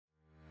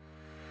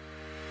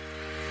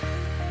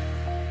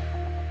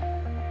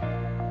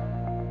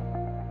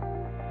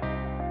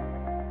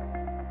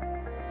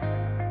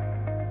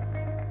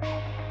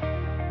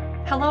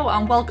Hello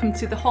and welcome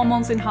to the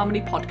Hormones in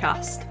Harmony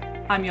podcast.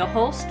 I'm your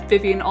host,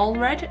 Vivian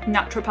Allred,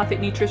 naturopathic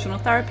nutritional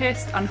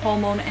therapist and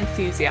hormone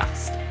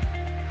enthusiast.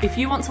 If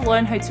you want to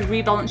learn how to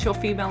rebalance your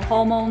female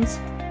hormones,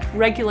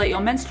 regulate your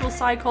menstrual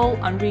cycle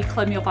and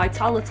reclaim your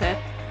vitality,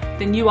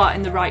 then you are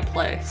in the right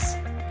place.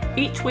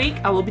 Each week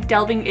I will be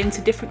delving into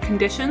different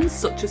conditions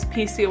such as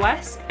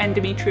PCOS,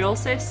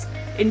 endometriosis,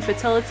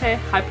 infertility,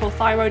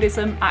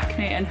 hypothyroidism,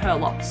 acne and hair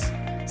loss.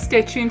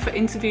 Stay tuned for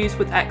interviews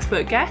with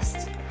expert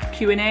guests,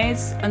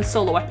 Q&As and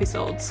solo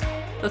episodes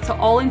that are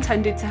all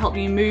intended to help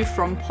you move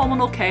from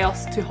hormonal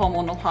chaos to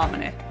hormonal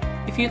harmony.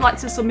 If you'd like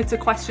to submit a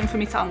question for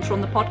me to answer on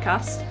the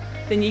podcast,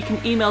 then you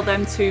can email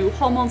them to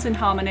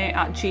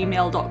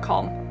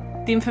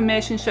hormonesinharmony@gmail.com. The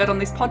information shared on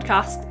this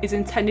podcast is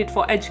intended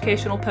for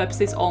educational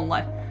purposes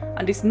only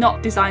and is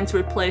not designed to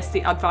replace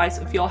the advice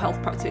of your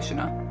health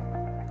practitioner.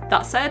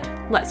 That said,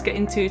 let's get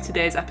into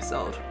today's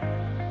episode.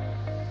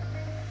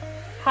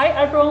 Hi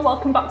everyone,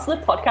 welcome back to the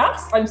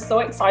podcast. I'm so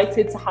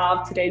excited to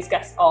have today's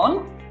guest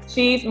on.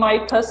 She's my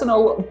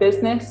personal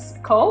business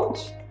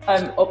coach,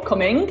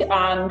 upcoming,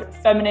 and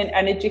feminine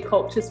energy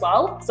coach as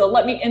well. So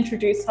let me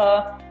introduce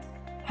her.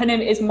 Her name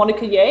is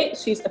Monica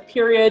Yates. She's a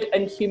period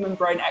and human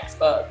brain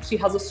expert. She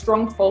has a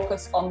strong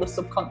focus on the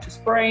subconscious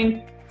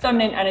brain,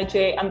 feminine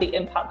energy, and the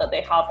impact that they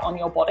have on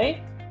your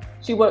body.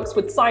 She works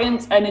with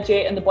science,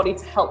 energy, and the body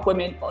to help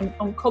women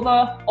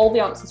uncover all the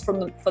answers for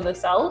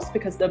themselves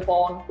because they're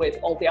born with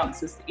all the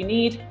answers that you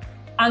need.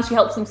 And she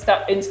helps them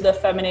step into their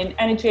feminine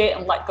energy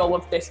and let go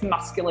of this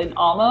masculine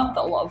armor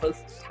that a lot of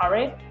us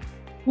carry.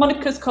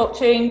 Monica's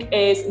coaching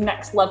is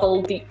next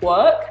level deep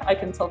work. I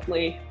can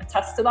totally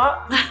attest to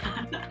that.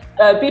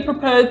 Be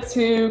prepared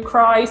to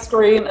cry,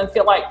 scream, and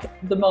feel like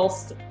the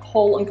most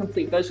whole and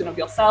complete version of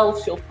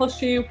yourself. She'll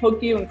push you,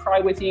 hug you, and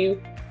cry with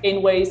you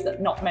in ways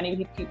that not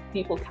many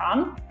people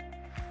can.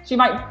 She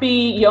might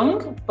be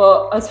young,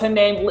 but as her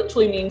name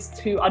literally means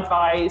to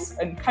advise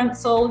and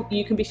counsel,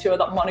 you can be sure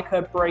that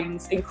Monica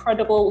brings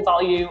incredible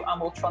value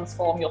and will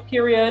transform your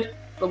period,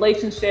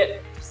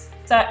 relationship,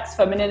 sex,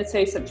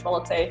 femininity,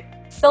 sensuality,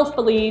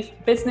 self-belief,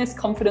 business,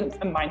 confidence,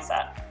 and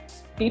mindset.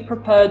 Be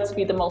prepared to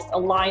be the most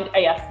aligned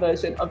AF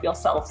version of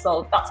yourself.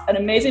 So that's an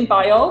amazing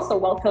bio. So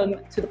welcome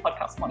to the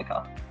podcast,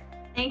 Monica.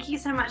 Thank you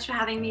so much for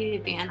having me,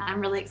 Vivian.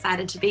 I'm really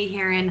excited to be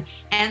here and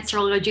answer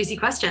all your juicy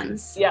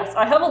questions. Yes,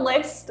 I have a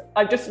list.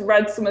 I've just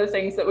read some of the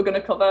things that we're going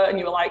to cover and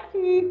you were like,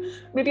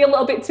 maybe a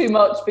little bit too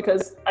much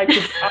because I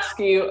could ask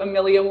you a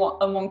million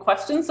and one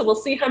questions. So we'll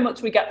see how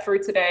much we get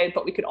through today,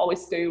 but we could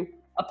always do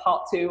a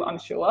part two, I'm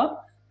sure.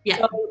 Yeah.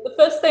 So the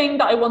first thing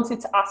that I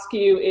wanted to ask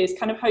you is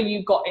kind of how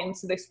you got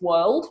into this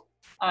world,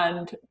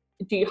 and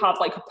do you have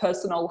like a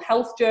personal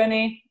health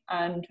journey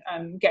and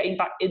getting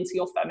back into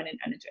your feminine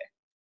energy?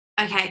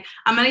 Okay,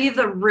 I'm going to give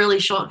the really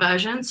short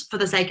versions for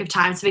the sake of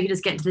time so we can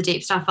just get into the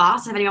deep stuff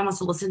fast. If anyone wants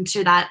to listen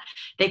to that,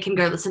 they can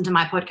go listen to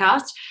my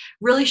podcast.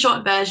 Really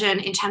short version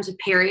in terms of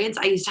periods.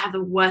 I used to have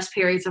the worst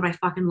periods of my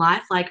fucking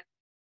life. Like,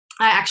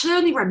 I actually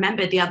only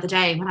remembered the other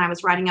day when I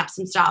was writing up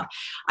some stuff,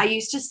 I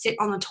used to sit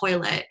on the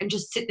toilet and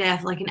just sit there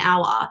for like an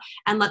hour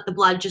and let the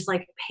blood just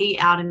like pee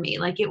out in me.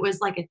 Like it was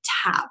like a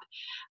tap.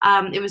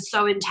 It was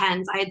so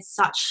intense. I had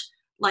such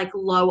like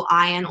low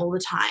iron all the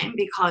time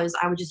because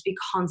I would just be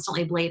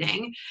constantly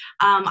bleeding.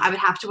 I would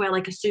have to wear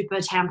like a super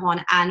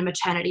tampon and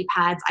maternity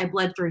pads. I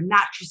bled through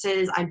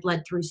mattresses. I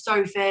bled through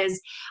sofas.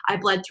 I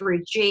bled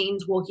through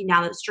jeans walking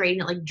down the street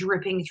and it like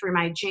dripping through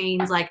my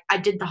jeans. Like I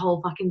did the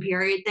whole fucking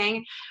period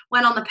thing.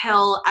 Went on the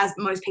pill as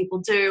most people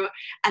do,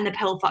 and the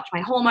pill fucked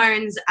my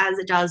hormones as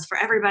it does for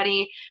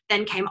everybody.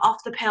 Then came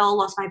off the pill,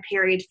 lost my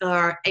period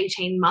for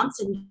 18 months,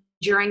 and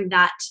during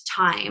that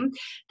time,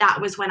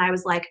 that was when I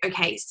was like,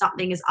 okay,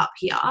 something is up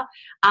here.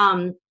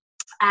 And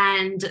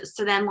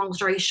so then long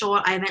story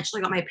short, I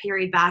eventually got my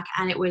period back,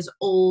 and it was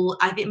all,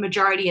 I think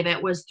majority of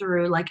it was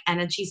through like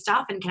energy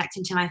stuff and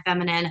connecting to my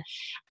feminine.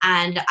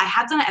 And I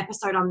have done an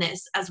episode on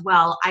this as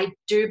well. I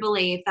do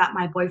believe that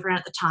my boyfriend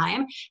at the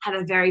time had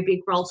a very big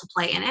role to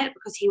play in it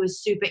because he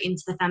was super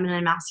into the feminine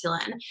and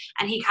masculine,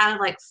 and he kind of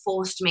like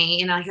forced me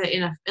in like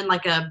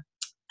a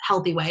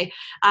healthy way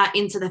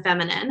into the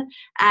feminine,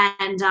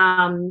 and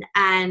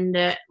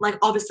like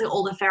obviously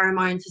all the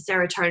pheromones, the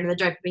serotonin, the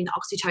dopamine, the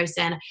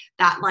oxytocin,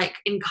 that like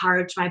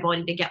encouraged my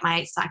body to get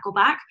my cycle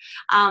back.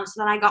 So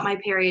then I got my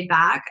period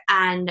back,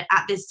 and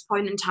at this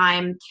point in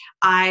time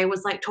I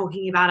was like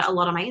talking about it a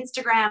lot on my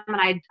Instagram, and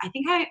I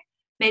think I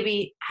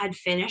maybe had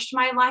finished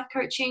my life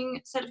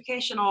coaching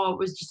certification or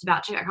was just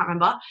about to, I can't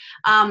remember.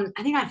 I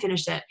think I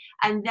finished it,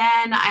 and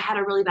then I had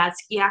a really bad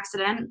ski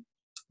accident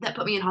that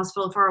put me in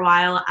hospital for a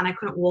while, and I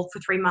couldn't walk for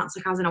 3 months.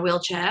 Like I was in a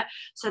wheelchair.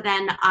 So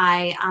then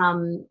I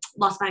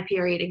lost my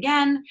period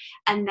again,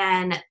 and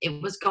then it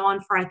was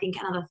gone for I think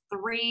another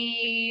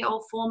 3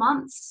 or 4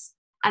 months.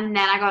 And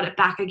then I got it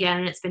back again,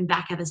 and it's been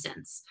back ever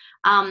since.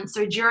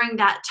 So during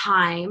that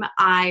time,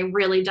 I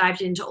really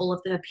dived into all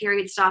of the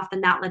period stuff. Then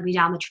that led me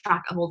down the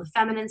track of all the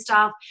feminine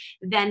stuff.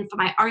 Then for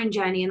my own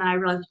journey, and then I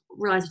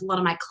realized with a lot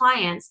of my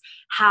clients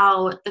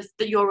how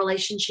your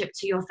relationship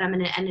to your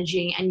feminine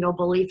energy and your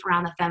belief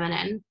around the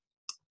feminine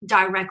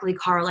directly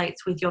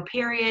correlates with your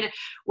period,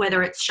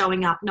 whether it's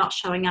showing up, not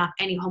showing up,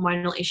 any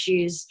hormonal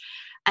issues.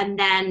 And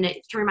then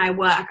through my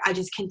work, I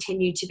just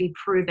continue to be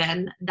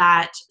proven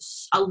that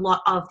a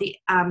lot of the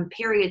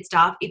period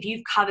stuff, if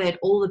you've covered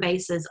all the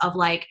bases of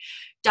like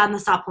done the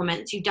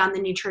supplements, you've done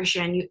the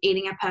nutrition, you're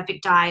eating a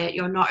perfect diet,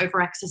 you're not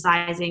over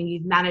exercising,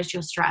 you've managed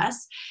your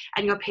stress,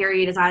 and your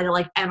period is either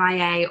like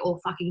MIA or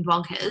fucking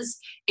bonkers,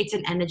 it's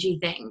an energy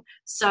thing.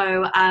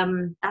 So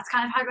that's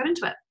kind of how I got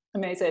into it.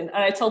 Amazing.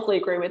 And I totally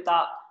agree with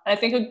that. And I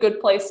think a good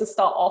place to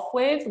start off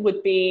with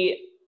would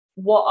be,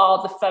 what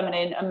are the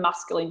feminine and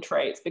masculine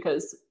traits?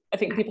 Because I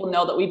think people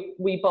know that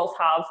we both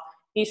have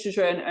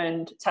estrogen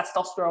and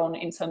testosterone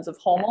in terms of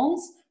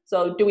hormones.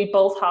 So do we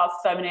both have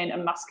feminine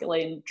and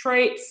masculine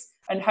traits?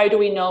 And how do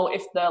we know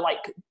if they're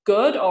like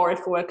good or if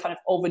we're kind of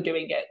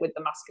overdoing it with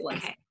the masculine?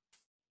 Okay,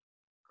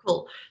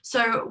 cool.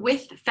 So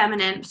with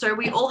feminine, so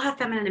we all have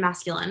feminine and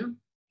masculine.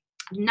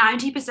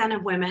 90%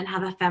 of women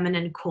have a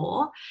feminine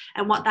core,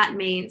 and what that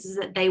means is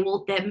that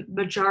the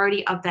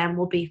majority of them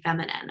will be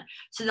feminine.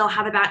 So they'll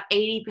have about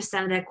 80%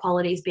 of their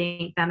qualities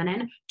being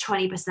feminine,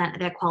 20% of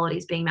their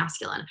qualities being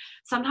masculine.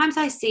 Sometimes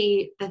I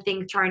see the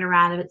thing thrown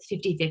around of it's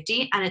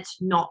 50-50, and it's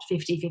not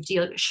 50-50,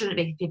 like it shouldn't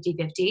be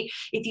 50-50.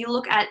 If you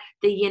look at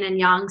the yin and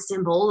yang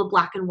symbol, the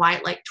black and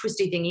white like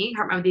twisty thingy, I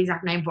can't remember the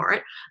exact name for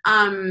it,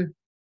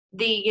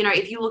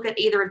 if you look at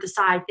either of the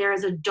sides, there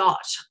is a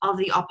dot of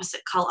the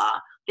opposite color.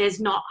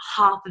 There's not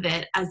half of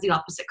it as the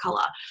opposite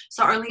color.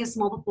 So only a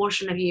small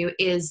proportion of you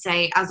is,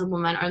 say, as a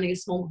woman, only a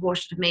small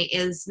proportion of me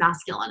is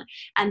masculine.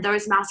 And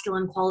those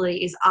masculine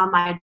qualities are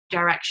my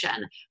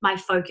direction, my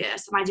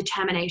focus, my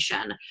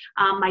determination,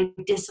 my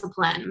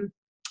discipline,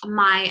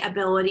 my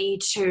ability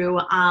to,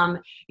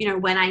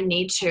 when I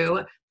need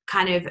to,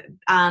 kind of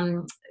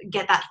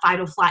get that fight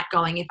or flight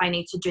going if I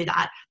need to do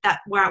that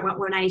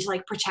when I need to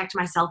like protect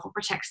myself or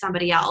protect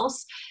somebody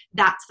else.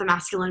 That's the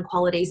masculine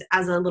qualities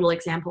as a little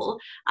example,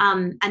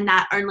 and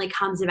that only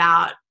comes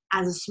about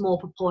as a small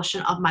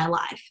proportion of my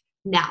life.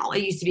 Now,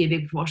 it used to be a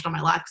big proportion of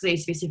my life because I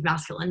used to be super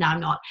masculine. Now I'm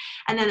not.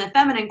 And then the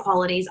feminine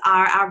qualities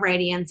are our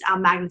radiance, our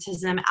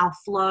magnetism, our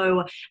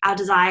flow, our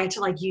desire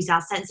to like use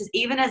our senses.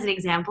 Even as an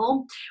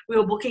example, we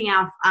were booking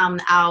our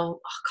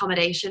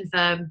accommodation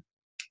for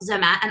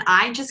Zermatt, and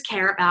I just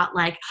care about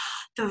like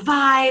the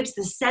vibes,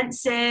 the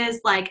senses,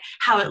 like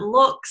how it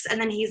looks. And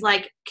then he's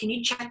like, can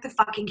you check the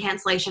fucking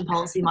cancellation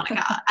policy,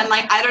 Monica? And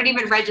like, I don't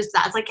even register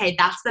that. It's like, okay,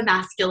 that's the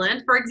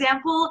masculine, for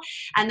example.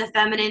 And the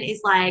feminine is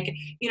like,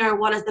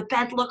 what does the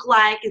bed look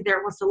like?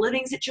 What's the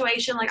living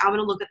situation? Like, I want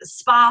to look at the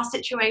spa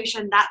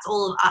situation. That's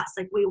all of us.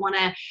 Like, we want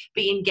to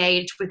be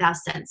engaged with our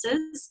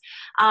senses.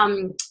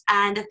 And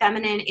the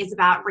feminine is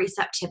about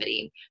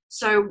receptivity.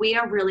 So we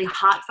are really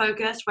heart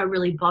focused. We're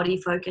really body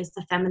focused.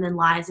 The feminine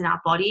lies in our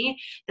body.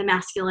 The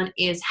masculine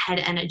is head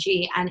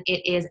energy, and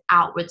it is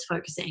outwards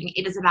focusing.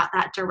 It is about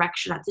that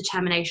direction, that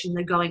determination,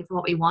 the going for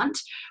what we want.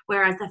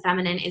 Whereas the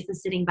feminine is the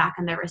sitting back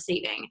and the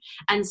receiving.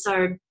 And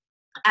so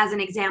as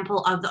an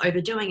example of the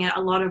overdoing it,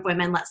 a lot of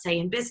women, let's say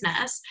in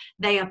business,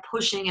 they are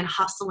pushing and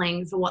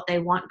hustling for what they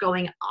want,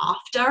 going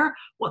after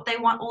what they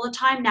want all the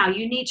time. Now,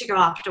 you need to go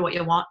after what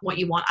you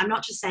want. I'm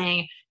not just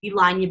saying you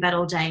lie in your bed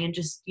all day and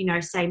just,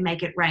 say,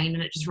 make it rain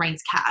and it just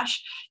rains cash.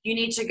 You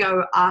need to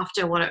go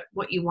after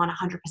what you want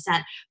 100%.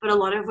 But a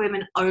lot of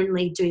women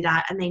only do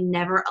that, and they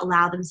never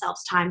allow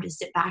themselves time to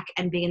sit back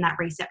and be in that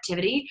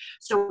receptivity.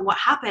 So what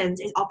happens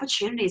is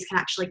opportunities can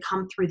actually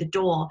come through the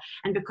door,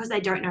 and because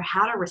they don't know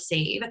how to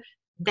receive,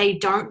 they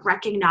don't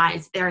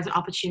recognize there is an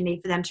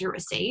opportunity for them to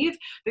receive,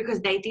 because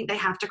they think they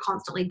have to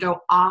constantly go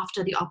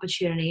after the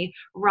opportunity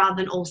rather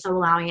than also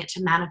allowing it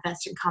to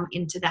manifest and come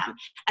into them.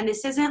 And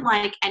this isn't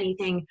like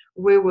anything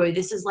woo-woo.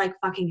 This is like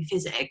fucking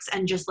physics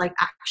and just like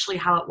actually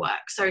how it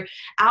works. So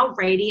our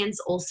radiance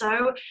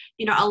also,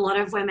 a lot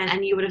of women,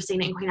 and you would have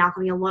seen it in Queen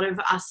Alchemy, a lot of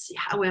us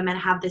women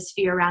have this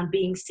fear around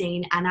being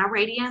seen and our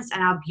radiance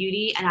and our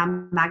beauty and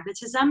our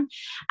magnetism.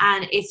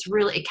 And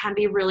it can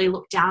be really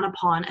looked down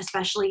upon,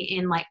 especially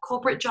in like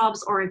corporate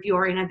jobs, or if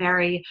you're in a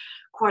very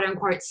quote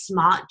unquote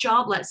smart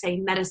job, let's say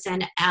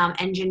medicine,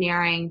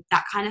 engineering,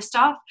 that kind of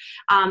stuff.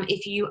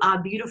 If you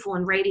are beautiful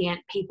and radiant,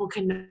 people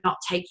cannot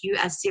take you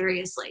as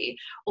seriously,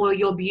 or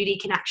your beauty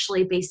can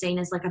actually be seen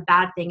as like a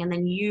bad thing. And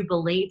then you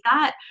believe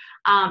that,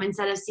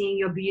 instead of seeing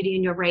your beauty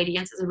and your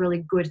radiance as a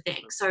really good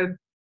thing. So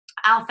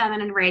our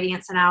feminine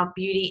radiance and our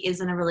beauty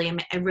isn't a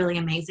really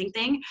amazing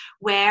thing.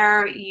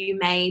 Where you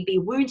may be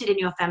wounded in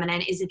your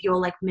feminine is if you're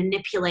like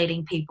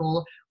manipulating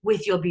people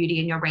with your beauty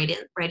and your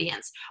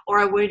radiance.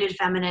 Or a wounded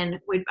feminine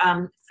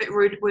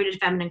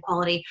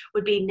quality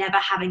would be never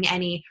having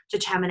any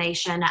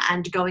determination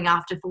and going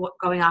after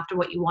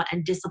what you want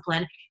and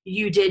discipline.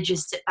 You did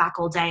just sit back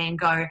all day and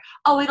go,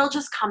 oh, it'll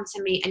just come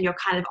to me, and you're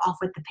kind of off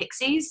with the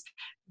pixies.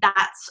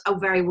 That's a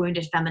very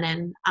wounded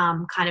feminine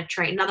kind of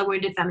trait. Another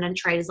wounded feminine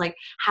trait is like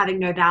having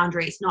no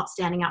boundaries, not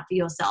standing up for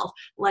yourself,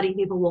 letting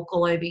people walk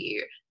all over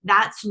you.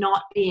 That's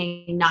not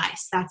being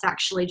nice. That's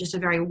actually just a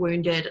very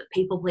wounded,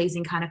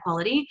 people-pleasing kind of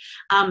quality.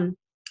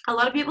 a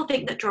lot of people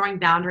think that drawing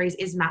boundaries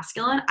is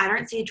masculine. I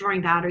don't see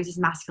drawing boundaries as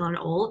masculine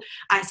at all.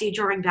 I see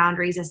drawing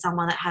boundaries as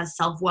someone that has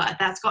self-worth.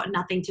 That's got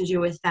nothing to do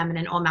with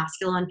feminine or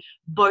masculine.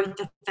 Both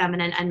the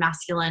feminine and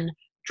masculine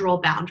draw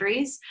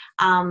boundaries.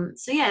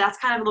 So yeah, that's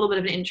kind of a little bit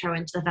of an intro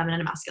into the feminine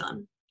and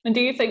masculine. And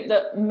do you think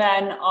that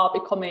men are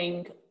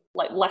becoming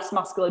like less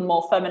masculine,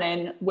 more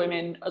feminine?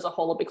 Women as a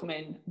whole are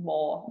becoming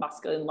more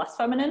masculine, less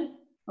feminine?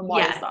 And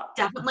why is that?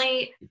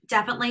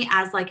 Definitely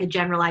as like a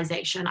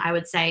generalization, I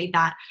would say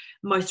that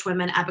most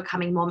women are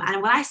becoming more,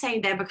 and when I say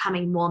they're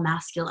becoming more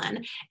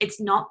masculine,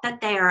 it's not that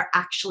they are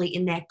actually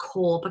in their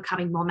core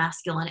becoming more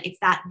masculine. It's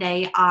that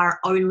they are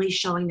only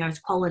showing those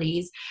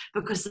qualities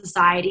because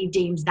society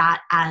deems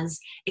that as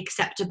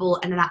acceptable,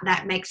 and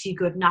that makes you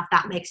good enough,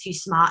 that makes you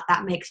smart,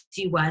 that makes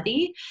you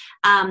worthy.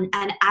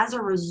 And as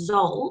a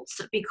result,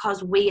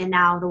 because we are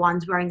now the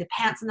ones wearing the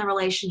pants in the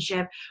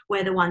relationship,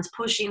 we're the ones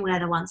pushing, we're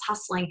the ones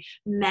hustling,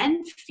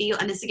 men feel,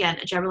 and this again,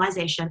 a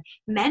generalization,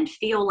 men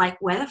feel like,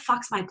 where the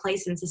fuck's my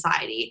place in society?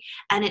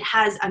 And it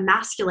has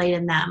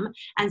emasculated them.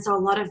 And so a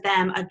lot of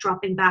them are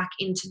dropping back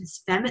into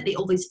this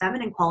all these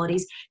feminine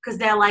qualities because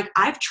they're like,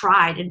 I've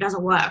tried, it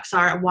doesn't work. So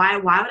why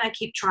would I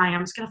keep trying?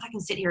 I'm just going to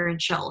fucking sit here and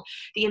chill.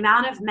 The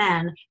amount of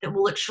men that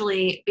will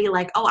literally be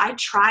like, oh, I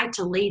tried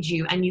to lead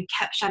you and you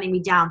kept shutting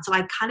me down. So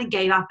I kind of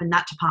gave up in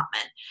that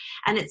department.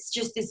 And it's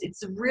just this,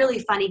 it's a really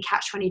funny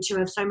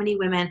catch-22 of so many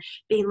women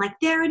being like,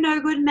 there are no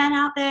good men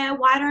out there.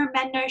 Why don't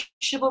men know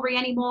chivalry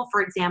anymore,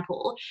 for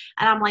example?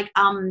 And I'm like,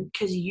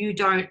 because you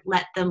don't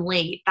let them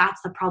lead.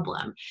 That's the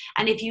problem.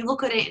 And if you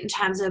look at it in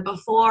terms of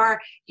before,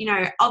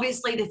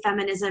 obviously the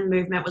feminism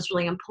movement was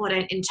really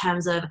important in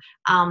terms of,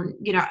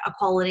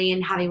 equality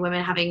and having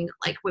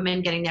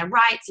women getting their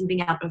rights and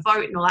being able to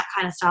vote and all that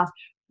kind of stuff,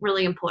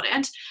 really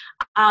important.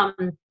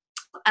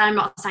 I'm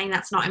not saying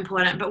that's not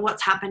important, but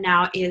what's happened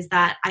now is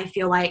that I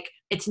feel like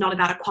it's not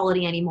about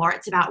equality anymore.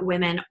 It's about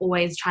women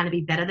always trying to be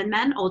better than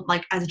men, or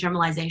like as a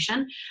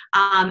generalization.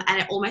 And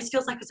it almost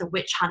feels like it's a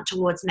witch hunt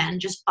towards men.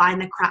 Just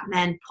find the crap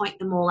men, point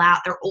them all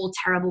out. They're all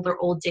terrible. They're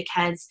all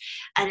dickheads.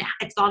 And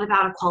it's not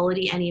about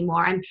equality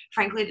anymore. And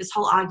frankly, this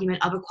whole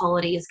argument of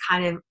equality is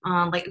kind of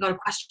like I've got a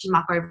question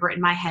mark over it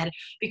in my head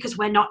because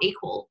we're not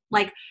equal.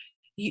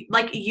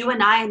 You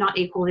and I are not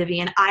equal,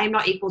 Vivian. I am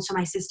not equal to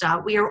my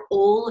sister. We are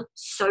all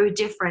so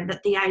different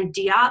that the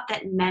idea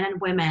that men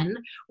and women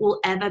will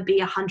ever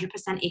be 100%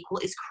 equal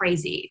is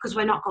crazy because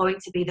we're not going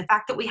to be. The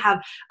fact that we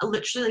have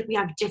we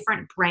have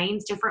different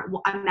brains, different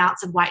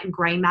amounts of white and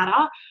gray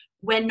matter,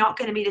 we're not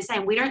going to be the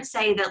same. We don't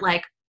say that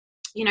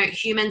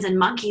humans and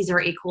monkeys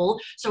are equal.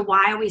 So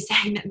why are we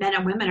saying that men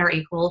and women are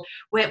equal?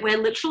 We're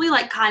literally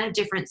like kind of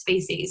different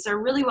species. So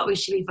really what we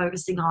should be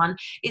focusing on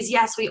is,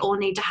 yes, we all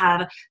need to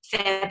have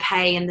fair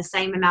pay and the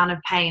same amount of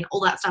pay and all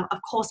that stuff. Of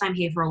course, I'm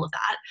here for all of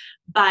that.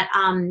 But,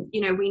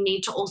 we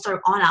need to also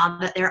honor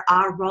that there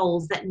are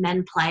roles that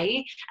men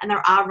play and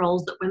there are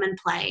roles that women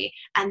play.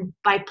 And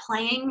by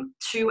playing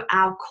to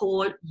our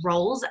core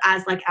roles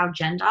as like our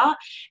gender,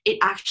 it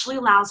actually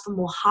allows for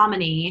more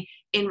harmony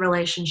in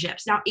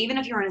relationships. Now, even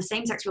if you're in a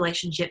same-sex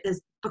relationship,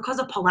 because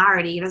of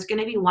polarity, there's going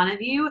to be one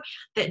of you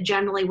that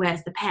generally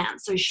wears the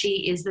pants. So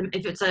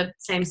if it's a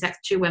same-sex,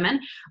 two women,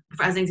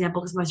 as an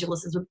example, because most of your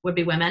listeners would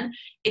be women,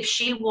 if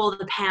she wore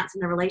the pants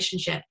in the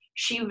relationship,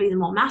 she would be the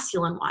more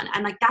masculine one.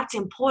 And that's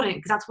important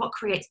because that's what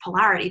creates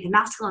polarity. The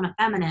masculine and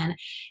feminine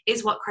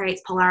is what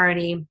creates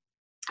polarity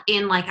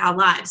in our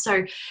lives.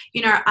 So,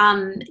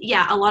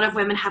 a lot of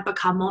women have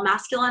become more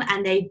masculine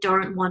and they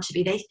don't want to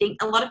be.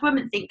 A lot of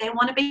women think they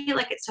want to be,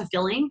 it's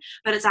fulfilling,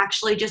 but it's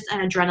actually just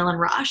an adrenaline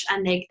rush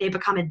and they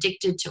become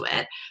addicted to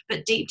it.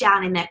 But deep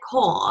down in their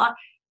core,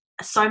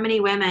 so many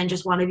women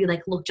just want to be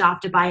looked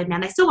after by a man.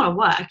 They still want to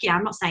work. Yeah,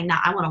 I'm not saying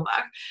that I want to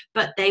work,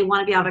 but they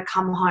want to be able to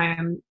come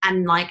home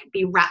and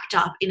be wrapped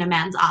up in a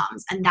man's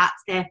arms. And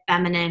that's their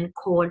feminine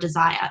core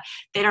desire.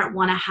 They don't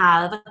want to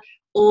have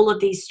all of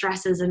these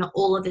stresses and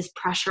all of this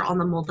pressure on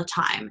them all the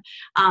time.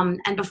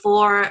 And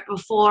before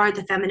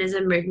the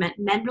feminism movement,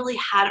 men really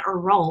had a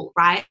role,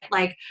 right?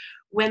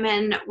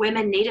 Women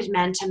needed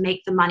men to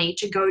make the money,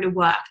 to go to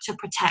work, to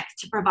protect,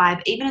 to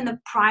provide. Even in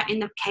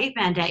the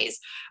caveman days,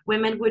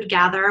 women would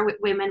gather,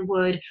 women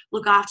would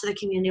look after the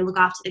community, look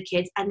after the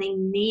kids, and they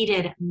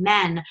needed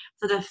men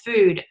for the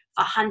food,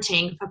 for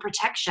hunting, for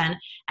protection.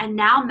 And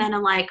now men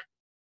are like,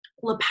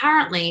 well,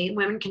 apparently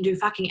women can do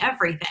fucking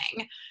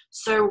everything.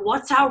 So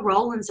what's our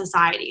role in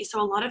society? So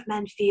a lot of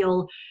men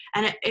feel,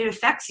 and it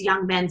affects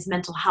young men's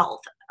mental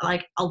health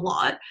a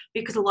lot,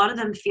 because a lot of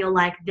them feel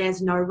like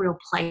there's no real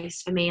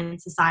place for me in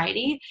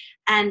society.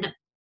 And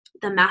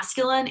the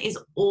masculine is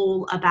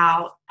all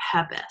about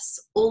purpose.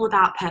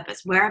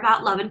 We're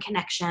about love and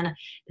connection.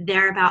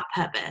 They're about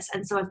purpose.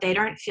 And so if they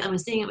don't feel, and we're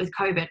seeing it with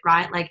COVID,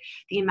 right?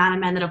 The amount of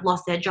men that have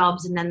lost their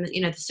jobs, and then,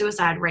 the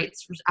suicide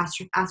rates are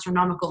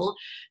astronomical.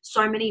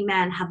 So many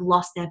men have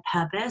lost their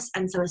purpose.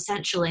 And so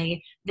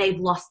essentially they've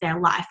lost their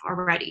life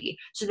already.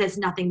 So there's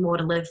nothing more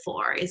to live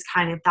for, is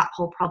kind of that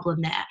whole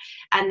problem there.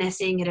 And they're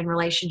seeing it in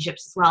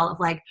relationships as well, of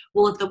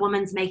well, if the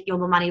woman's making all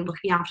the money,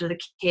 looking after the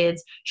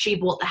kids, she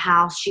bought the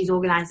house, she's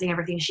organizing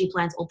everything, she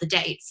plans all the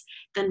dates,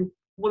 then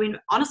well, I mean,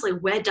 honestly,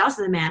 where does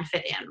the man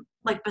fit in?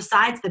 Like,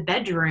 besides the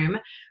bedroom,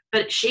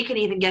 but she can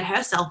even get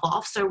herself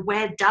off. So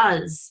where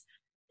does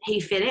he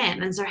fit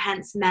in? And so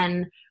hence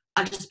men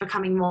are just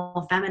becoming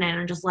more feminine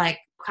and just like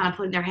kind of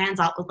putting their hands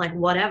up with like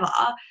whatever,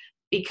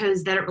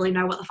 because they don't really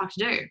know what the fuck to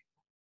do.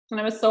 And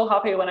I was so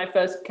happy when I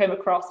first came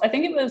across, I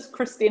think it was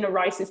Christina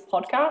Rice's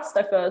podcast.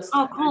 I first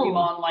heard you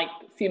on like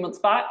a few months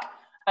back.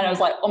 And I was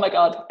like, oh my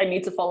God, I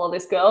need to follow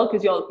this girl,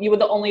 because you were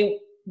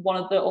one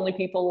of the only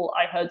people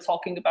I heard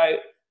talking about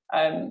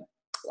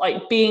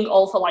like being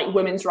also like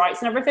women's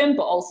rights and everything,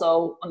 but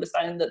also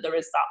understanding that there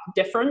is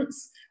that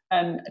difference.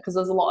 Because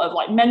there's a lot of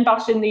like men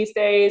bashing these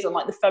days and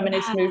like the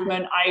feminist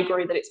movement. I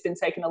agree that it's been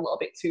taken a little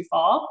bit too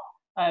far.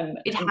 And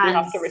we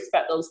have to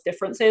respect those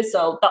differences.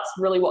 So that's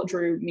really what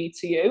drew me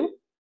to you.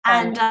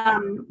 And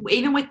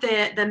even with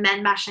the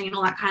men bashing and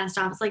all that kind of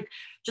stuff, it's like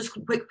just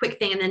quick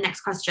thing. And then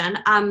next question.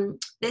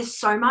 There's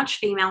so much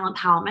female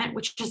empowerment,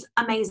 which is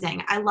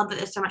amazing. I love that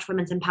there's so much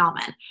women's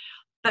empowerment.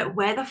 But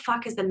where the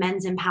fuck is the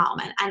men's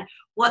empowerment? And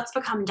what's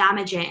become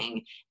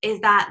damaging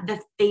is that the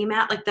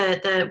female, like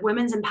the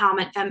women's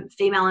empowerment,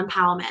 female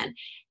empowerment,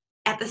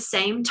 at the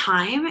same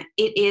time,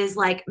 it is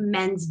like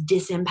men's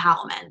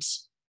disempowerment.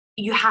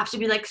 You have to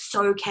be like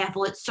so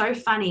careful. It's so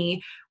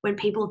funny when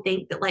people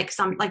think that like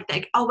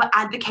oh, we're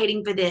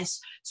advocating for this,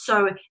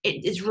 so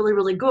it is really,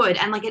 really good.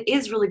 And like, it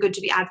is really good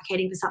to be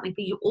advocating for something,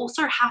 but you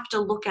also have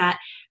to look at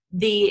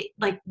the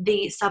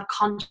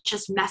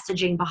subconscious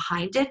messaging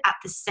behind it at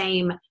the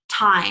same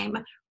time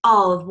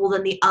of, well,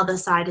 then the other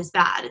side is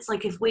bad. It's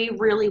like, if we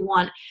really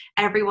want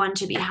everyone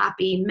to be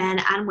happy, men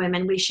and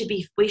women, we should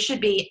be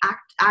I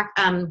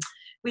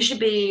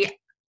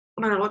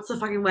don't know, what's the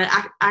fucking word,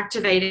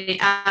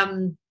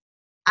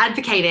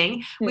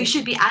 advocating. We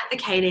should be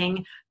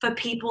advocating for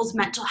people's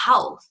mental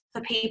health,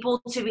 for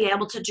people to be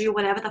able to do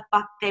whatever the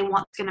fuck they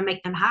want is going to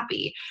make them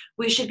happy.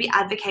 We should be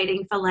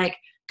advocating for like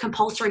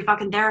compulsory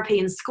fucking therapy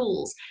in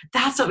schools.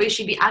 That's what we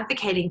should be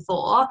advocating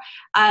for.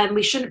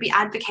 We shouldn't be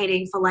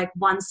advocating for like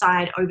one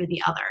side over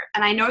the other.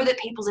 And I know that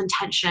people's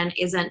intention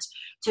isn't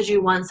to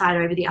do one side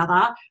over the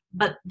other,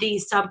 but the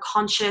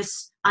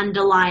subconscious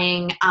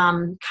underlying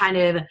kind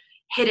of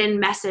hidden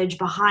message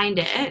behind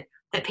it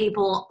that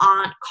people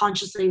aren't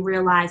consciously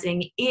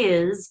realizing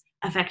is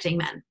affecting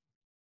men.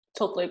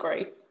 Totally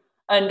agree.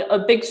 And a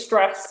big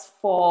stress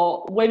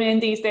for women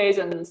these days,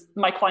 and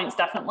my clients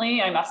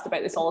definitely, I'm asked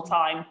about this all the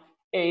time,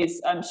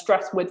 is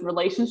stress with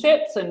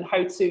relationships and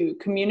how to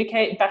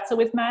communicate better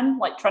with men,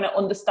 like trying to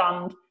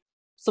understand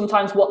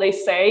sometimes what they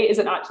say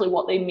isn't actually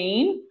what they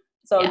mean.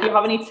 So do you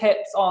have any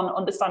tips on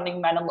understanding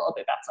men a little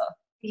bit better?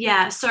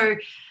 Yeah, so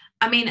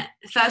I mean,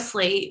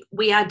 firstly,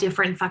 we are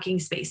different fucking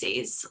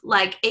species.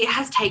 Like, it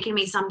has taken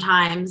me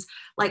sometimes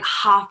like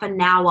half an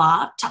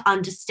hour to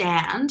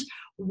understand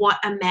what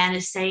a man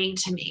is saying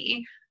to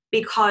me,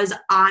 because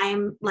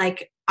I'm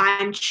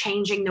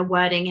changing the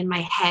wording in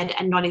my head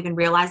and not even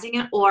realizing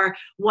it, or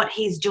what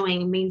he's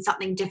doing means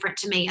something different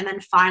to me. And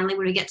then finally,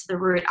 when we get to the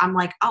root, I'm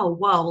like, oh,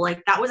 whoa,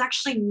 like that was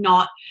actually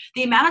not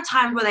the amount of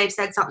times where they've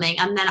said something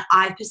and then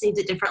I've perceived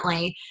it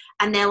differently.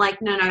 And they're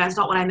like, no, that's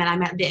not what I meant. I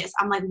meant this.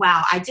 I'm like,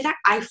 wow,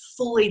 I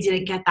fully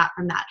didn't get that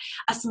from that.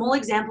 A small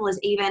example is,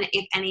 even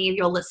if any of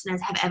your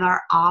listeners have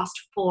ever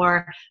asked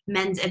for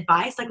men's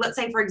advice, like let's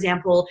say, for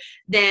example,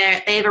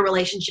 they have a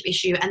relationship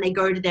issue and they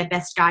go to their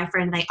best guy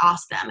friend and they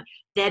ask them,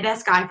 their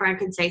best guy friend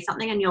could say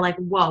something and you're like,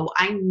 whoa,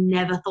 I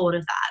never thought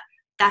of that.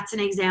 That's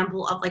an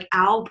example of like,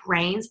 our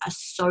brains are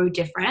so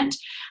different.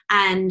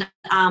 And,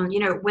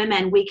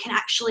 women, we can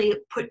actually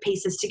put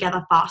pieces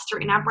together faster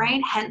in our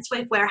brain. Hence,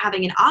 if we're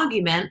having an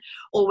argument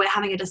or we're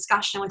having a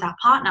discussion with our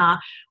partner,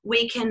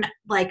 we can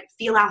like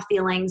feel our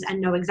feelings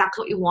and know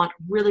exactly what you want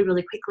really,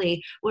 really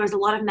quickly. Whereas a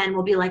lot of men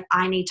will be like,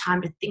 I need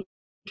time to think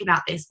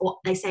about this, or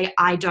they say,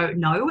 I don't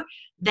know.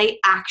 They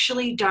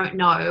actually don't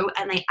know,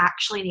 and they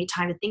actually need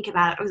time to think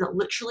about it, because it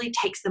literally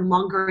takes them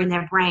longer in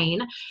their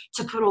brain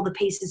to put all the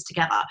pieces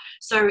together.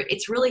 So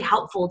it's really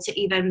helpful to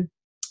even,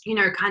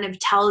 kind of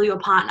tell your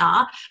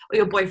partner or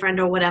your boyfriend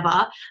or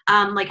whatever,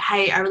 like,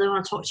 hey, I really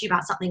want to talk to you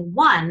about something.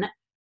 One,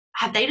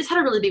 have they just had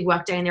a really big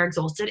work day and they're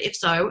exhausted? If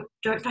so,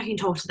 don't fucking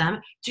talk to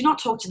them. Do not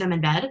talk to them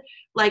in bed.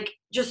 Like,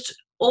 just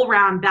all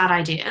round bad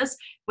ideas.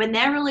 When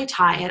they're really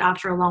tired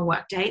after a long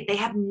work day, they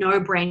have no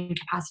brain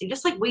capacity,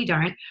 just like we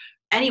don't.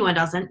 Anyone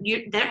doesn't.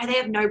 They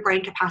have no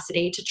brain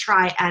capacity to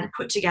try and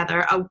put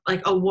together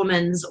a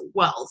woman's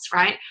worlds,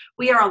 right?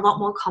 We are a lot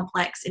more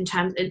complex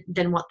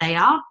than what they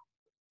are.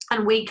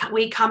 And we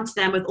come to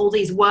them with all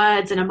these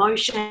words and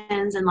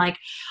emotions, and like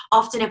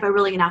often if we're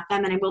really in our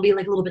feminine, we'll be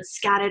like a little bit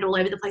scattered all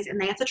over the place, and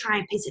they have to try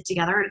and piece it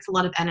together, and it's a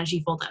lot of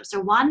energy for them. So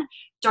one,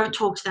 don't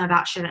talk to them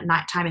about shit at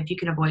nighttime if you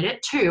can avoid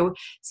it. Two,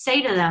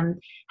 say to them,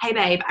 hey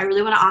babe, I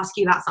really want to ask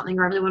you about something,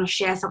 or I really want to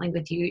share something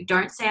with you.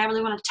 Don't say I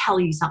really want to tell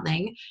you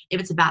something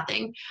if it's a bad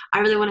thing.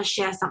 I really want to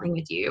share something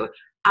with you.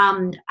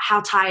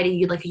 How tired are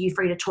you? Like, are you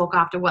free to talk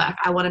after work?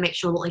 I want to make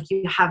sure that like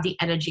you have the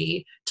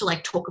energy to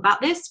like talk about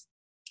this.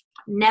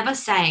 Never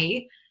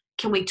say,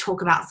 can we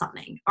talk about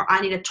something? Or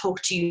I need to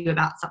talk to you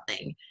about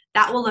something.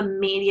 that will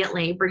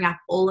immediately bring up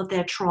all of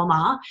their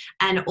trauma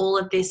and all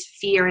of this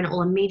fear, and it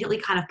will immediately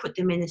kind of put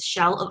them in this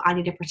shell of I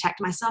need to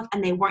protect myself,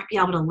 and they won't be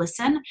able to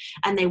listen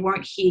and they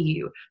won't hear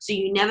you. So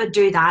you never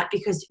do that,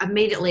 because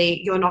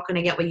immediately you're not going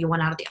to get what you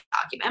want out of the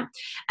argument.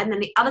 And then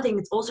the other thing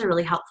that's also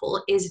really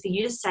helpful is for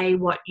you to say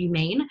what you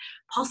mean,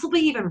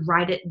 possibly even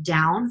write it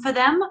down for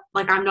them.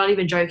 Like, I'm not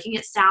even joking.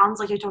 It sounds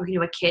like you're talking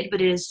to a kid,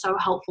 but it is so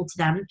helpful to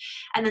them.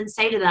 And then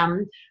say to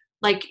them,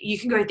 like, you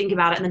can go think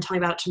about it and then tell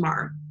me about it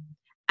tomorrow.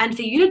 And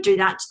for you to do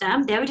that to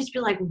them, they would just be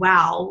like,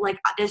 wow, like,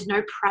 there's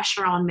no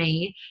pressure on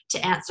me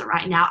to answer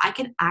right now. I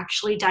can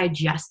actually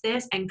digest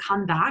this and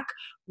come back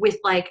with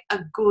like a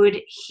good,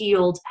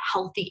 healed,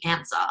 healthy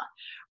answer,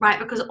 right?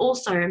 Because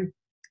also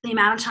the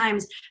amount of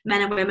times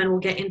men and women will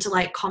get into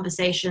like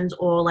conversations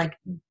or like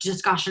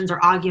discussions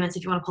or arguments,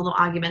 if you want to call them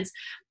arguments,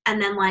 and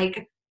then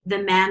like the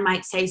man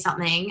might say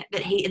something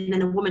and then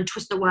the woman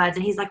twists the words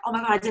and he's like, oh my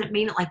God, I didn't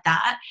mean it like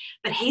that.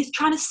 But he's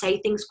trying to say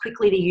things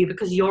quickly to you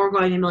because you're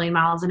going a million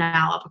miles an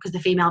hour, because the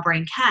female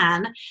brain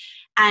can.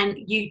 And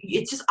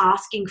it's just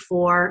asking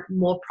for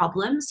more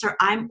problems. So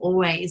I'm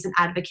always an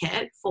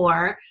advocate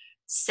for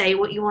say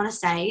what you want to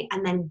say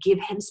and then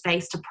give him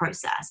space to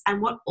process. And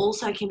what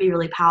also can be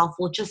really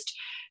powerful, just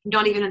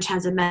not even in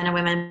terms of men and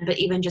women, but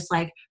even just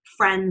like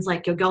friends,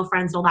 like your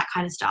girlfriends and all that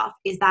kind of stuff,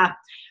 is that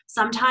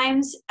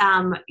sometimes,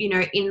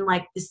 in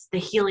like the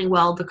healing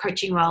world, the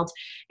coaching world,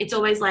 it's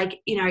always like,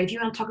 if you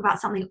want to talk about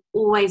something,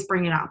 always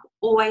bring it up,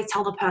 always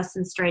tell the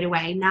person straight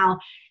away. Now,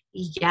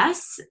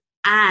 yes,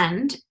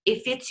 and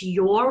if it's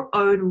your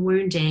own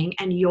wounding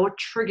and you're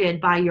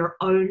triggered by your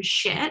own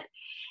shit,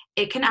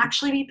 it can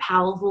actually be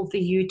powerful for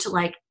you to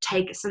like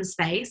take some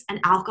space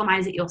and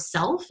alchemize it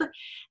yourself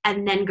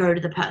and then go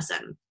to the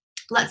person.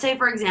 Let's say,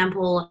 for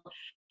example,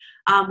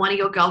 one of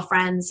your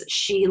girlfriends,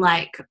 she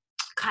like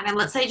kind of,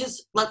 let's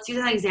use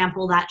an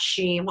example what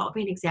would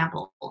be an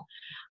example?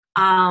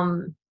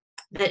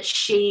 That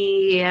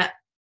she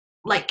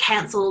like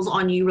cancels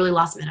on you really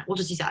last minute. We'll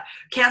just use that.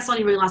 Cancel on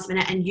you really last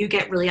minute and you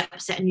get really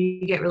upset and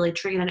you get really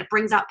triggered, and it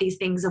brings up these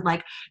things of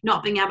like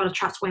not being able to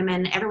trust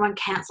women. Everyone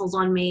cancels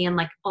on me and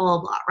like blah,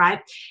 blah, right?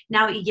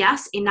 Now,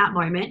 yes, in that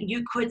moment,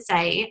 you could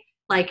say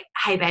like,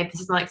 hey babe, this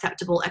is not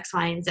acceptable, X,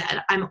 Y, and Z.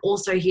 I'm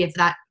also here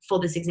for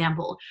this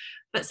example.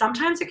 But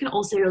sometimes it can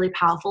also be really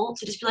powerful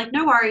to just be like,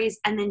 no worries.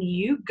 And then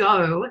you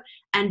go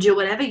and do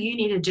whatever you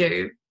need to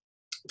do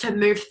to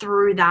move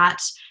through that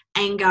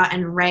anger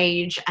and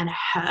rage and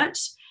hurt.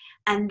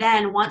 And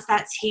then once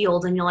that's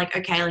healed and you're like,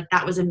 okay, like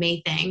that was a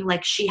me thing.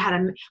 Like she had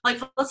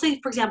let's say,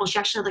 for example, she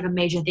actually had like a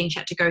major thing she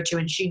had to go to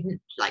and she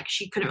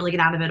couldn't really get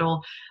out of it, or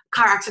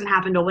car accident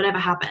happened or whatever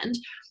happened.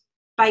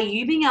 By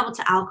you being able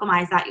to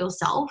alchemize that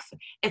yourself,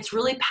 it's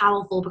really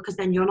powerful, because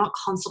then you're not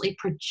constantly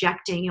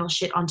projecting your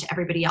shit onto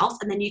everybody else.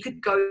 And then you could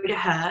go to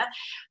her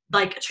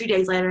like 2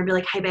 days later and be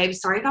like, hey babe,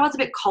 sorry if I was a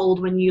bit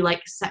cold when you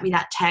like sent me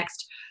that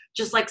text.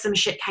 Just like some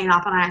shit came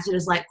up and I had to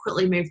just like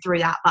quickly move through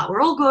that, but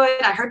we're all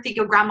good. I hope that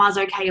your grandma's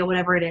okay, or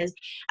whatever it is.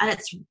 And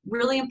it's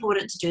really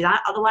important to do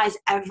that. Otherwise,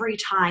 every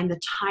time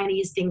the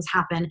tiniest things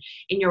happen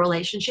in your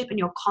relationship and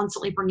you're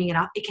constantly bringing it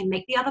up, it can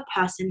make the other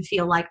person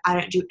feel like I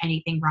don't do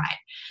anything right.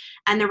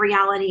 And the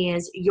reality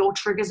is your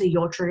triggers are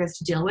your triggers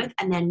to deal with,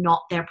 and they're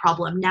not their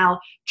problem. Now,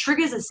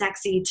 triggers are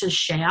sexy to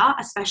share,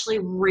 especially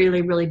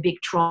really, really big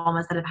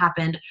traumas that have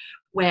happened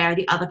where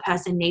the other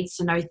person needs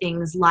to know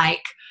things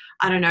like,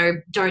 I don't know,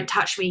 don't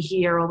touch me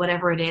here or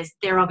whatever it is.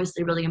 They're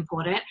obviously really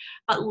important,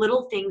 but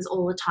little things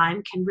all the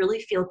time can really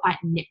feel quite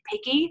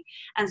nitpicky.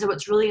 And so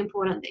it's really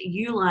important that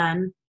you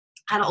learn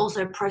how to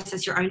also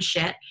process your own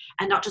shit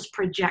and not just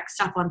project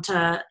stuff onto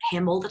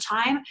him all the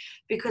time.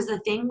 Because the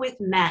thing with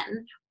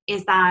men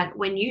is that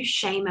when you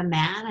shame a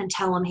man and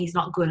tell him he's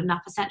not good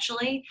enough,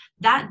 essentially,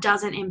 that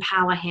doesn't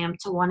empower him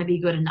to want to be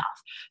good enough.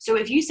 So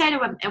if you say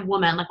to a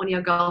woman, like one of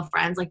your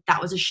girlfriends, like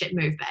that was a shit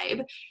move,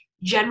 babe,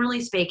 generally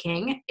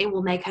speaking, it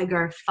will make her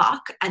go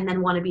fuck and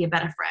then want to be a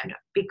better friend,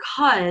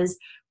 because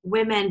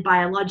women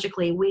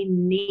biologically, we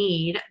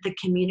need the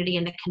community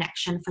and the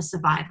connection for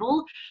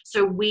survival.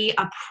 So we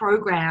are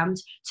programmed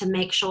to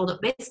make sure that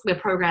basically we're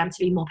programmed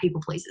to be more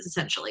people pleasers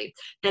essentially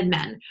than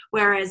men.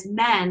 Whereas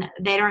men,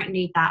 they don't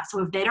need that.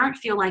 So if they don't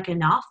feel like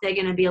enough, they're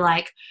going to be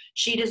like,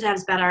 she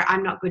deserves better,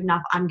 I'm not good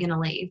enough, I'm going to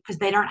leave, because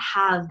they don't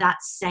have that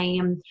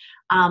same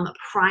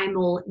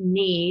primal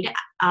need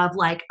of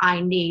like, I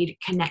need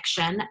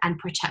connection and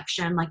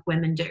protection like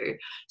women do.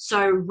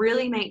 So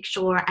really make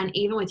sure, and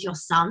even with your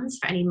sons,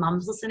 for any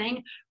mums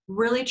listening,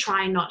 really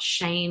try and not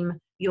shame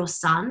your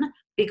son,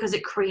 because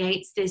it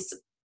creates this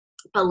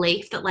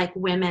belief that like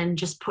women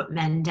just put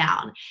men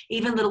down.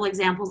 Even little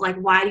examples like,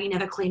 why do you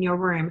never clean your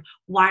room?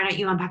 Why don't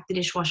you unpack the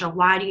dishwasher?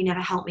 Why do you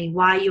never help me?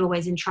 Why are you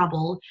always in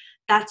trouble?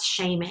 That's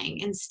shaming.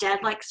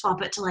 Instead, like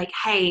swap it to like,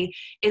 hey,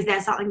 is there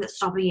something that's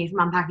stopping you from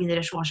unpacking the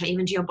dishwasher?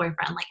 Even to your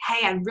boyfriend, like,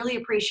 hey, I really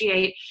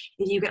appreciate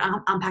if you could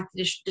unpack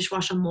the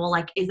dishwasher more.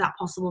 Like, is that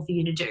possible for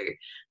you to do?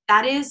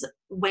 That is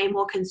way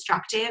more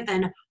constructive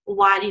than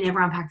why do you never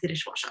unpack the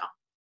dishwasher?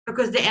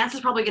 Because the answer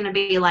is probably going to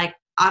be like,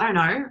 I don't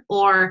know,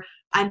 or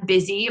I'm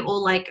busy, or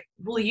like,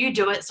 will you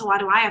do it? So why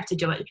do I have to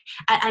do it?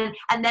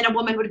 And then a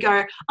woman would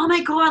go, oh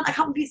my God, I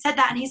can't believe you said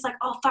that. And he's like,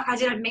 oh fuck, I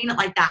didn't mean it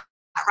like that.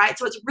 Right.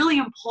 So it's really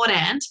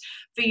important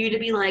for you to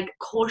be like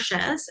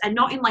cautious, and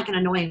not in like an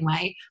annoying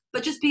way,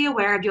 but just be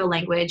aware of your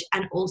language,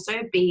 and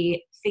also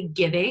be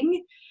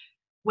forgiving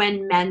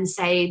when men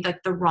say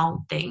like the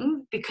wrong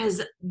thing,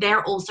 because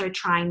they're also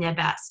trying their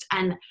best.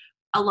 And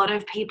a lot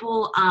of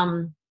people,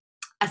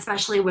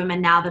 especially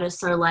women now that are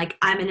so like,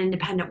 I'm an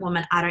independent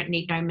woman, I don't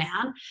need no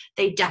man,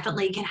 they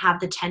definitely can have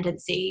the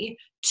tendency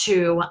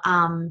to,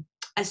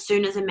 as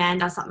soon as a man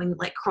does something that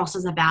like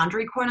crosses a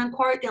boundary, quote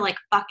unquote, they're like,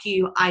 fuck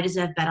you, I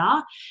deserve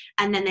better.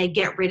 And then they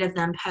get rid of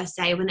them per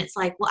se, when it's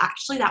like, well,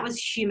 actually that was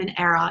human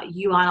error.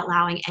 You aren't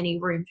allowing any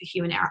room for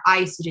human error. I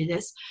used to do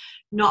this,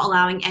 not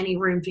allowing any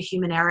room for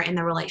human error in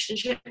the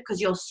relationship, because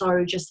you're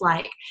so just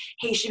like,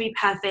 he should be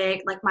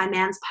perfect, like my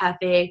man's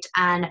perfect,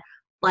 and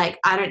like,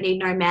 I don't need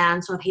no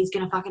man, so if he's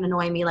gonna fucking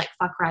annoy me, like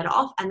fuck right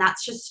off. And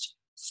that's just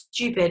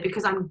stupid,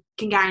 because I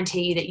can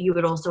guarantee you that you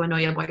would also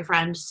annoy your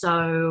boyfriend.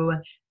 So,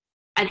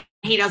 and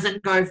he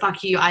doesn't go,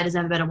 fuck you, I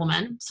deserve a better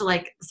woman. So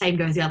like, same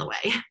goes the other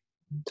way.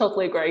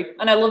 Totally agree.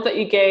 And I love that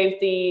you gave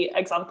the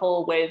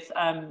example with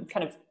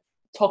kind of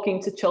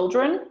talking to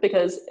children,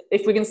 because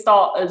if we can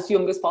start as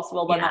young as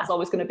possible, then that's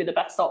always going to be the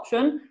best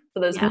option. So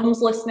there's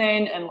mums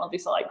listening, and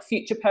obviously like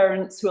future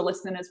parents who are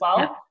listening as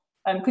well.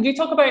 Could you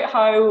talk about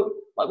how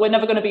like we're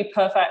never going to be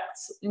perfect,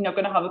 you're not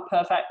going to have a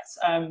perfect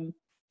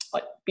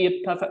like be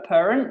a perfect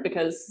parent,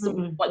 because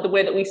like the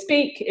way that we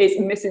speak is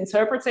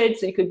misinterpreted,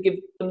 so you could give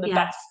them the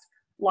best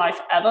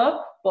life ever,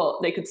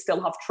 but they could still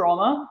have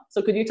trauma.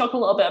 So could you talk a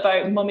little bit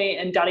about mummy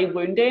and daddy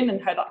wounding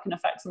and how that can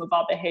affect some of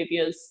our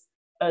behaviors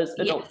as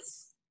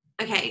adults?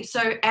 Okay,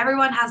 so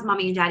everyone has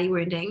mummy and daddy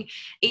wounding.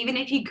 Even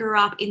if you grew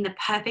up in the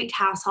perfect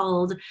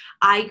household,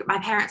 my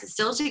parents are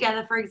still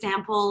together, for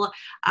example.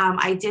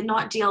 I did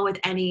not deal with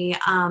any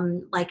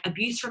like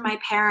abuse from my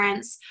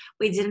parents.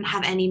 We didn't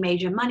have any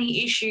major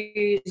money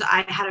issues.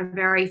 I had a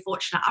very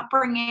fortunate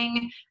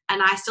upbringing,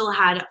 and I still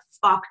had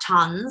fuck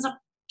tons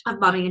of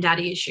mummy and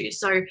daddy issues.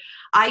 So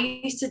I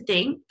used to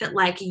think that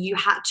like you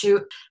had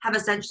to have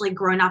essentially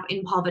grown up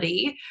in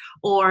poverty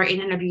or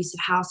in an abusive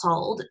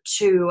household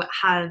to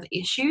have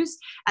issues,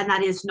 and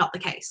that is not the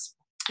case.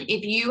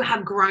 If you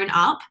have grown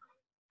up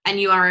and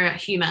you are a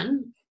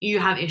human, you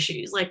have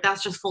issues. Like,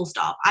 that's just full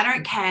stop. I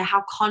don't care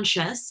how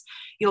conscious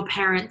your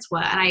parents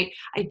were. And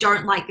I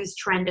don't like this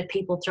trend of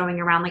people throwing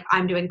around like,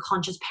 I'm doing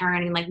conscious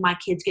parenting, like my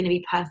kid's going to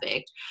be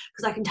perfect.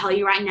 Because I can tell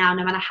you right now,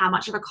 no matter how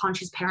much of a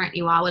conscious parent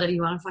you are, whatever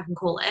you want to fucking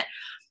call it,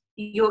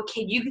 your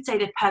kid, you could say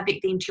the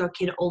perfect thing to your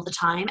kid all the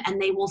time, and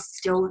they will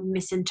still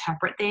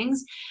misinterpret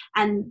things.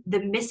 And the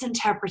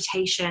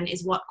misinterpretation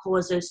is what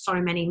causes so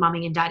many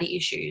mummy and daddy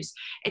issues.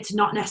 It's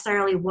not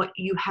necessarily what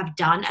you have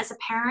done as a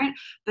parent,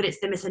 but it's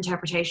the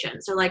misinterpretation.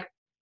 So like,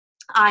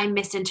 I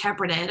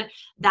misinterpreted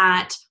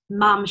that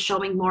mum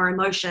showing more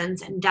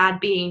emotions and dad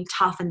being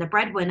tough and the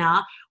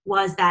breadwinner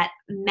was that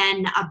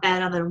men are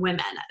better than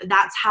women.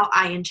 That's how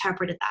I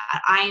interpreted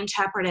that. I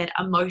interpreted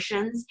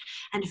emotions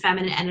and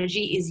feminine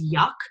energy is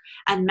yuck,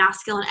 and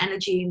masculine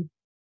energy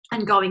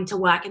and going to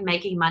work and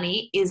making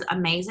money is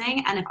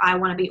amazing. And if I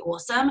want to be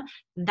awesome,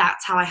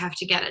 that's how I have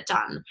to get it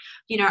done.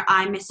 You know,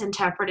 I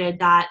misinterpreted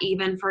that.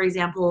 Even, for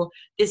example,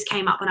 this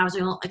came up when I was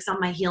doing like some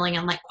of my healing,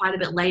 and like quite a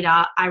bit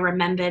later, I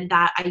remembered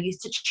that I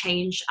used to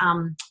change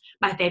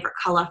my favorite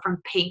color from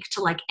pink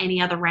to like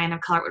any other random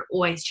color. It would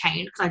always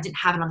change because I didn't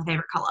have another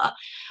favorite color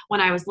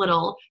when I was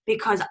little,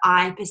 because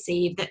I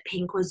perceived that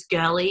pink was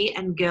girly,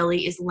 and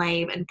girly is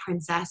lame and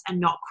princess and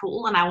not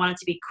cool. And I wanted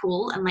to be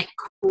cool, and like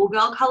cool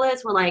girl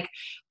colors were like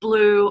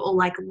blue or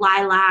like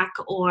lilac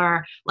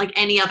or like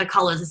any other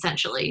colors,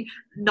 essentially,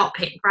 not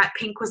pink, right?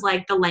 Pink was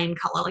like the lame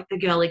color, like the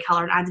girly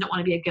color, and I didn't want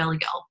to be a girly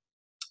girl.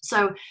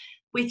 So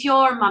with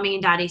your mummy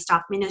and daddy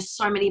stuff, I mean, there's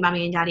so many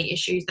mummy and daddy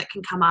issues that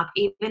can come up,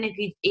 even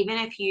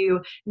if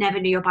you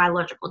never knew your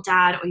biological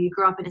dad, or you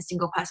grew up in a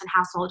single person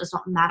household. It does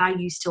not matter.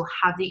 You still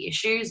have the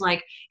issues.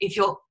 Like if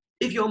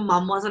your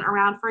mum wasn't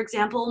around, for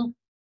example,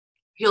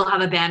 you'll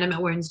have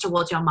abandonment wounds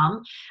towards your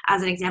mum,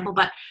 as an example.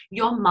 But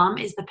your mum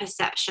is the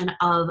perception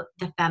of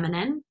the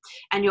feminine,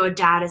 and your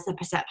dad is the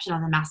perception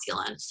of the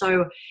masculine.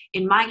 So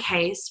in my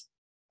case,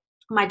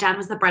 my dad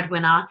was the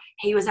breadwinner.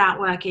 He was out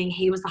working.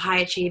 He was the high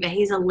achiever.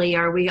 He's a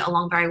Leo. We get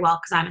along very well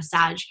because I'm a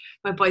Sag.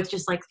 We're both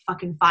just like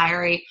fucking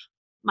fiery.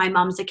 My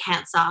mum's a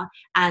Cancer,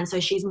 and so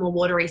she's more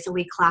watery, so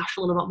we clash a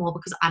little bit more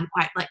because I'm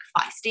quite like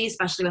feisty,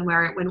 especially when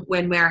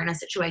we're in a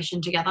situation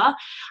together.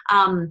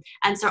 And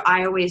so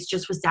I always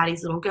just was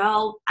daddy's little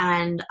girl,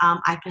 and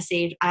I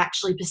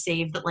actually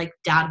perceived that like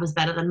dad was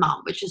better than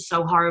mum, which is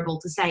so horrible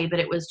to say, but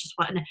it was just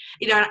what,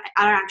 you know,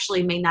 I don't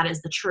actually mean that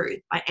as the truth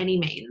by any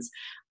means.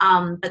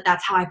 But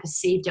that's how I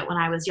perceived it when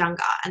I was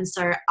younger. And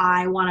so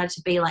I wanted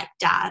to be like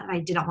dad, and I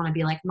didn't want to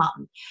be like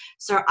mum.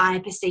 So I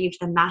perceived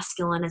the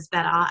masculine as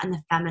better and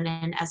the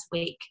feminine as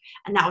weak.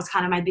 And that was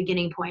kind of my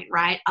beginning point,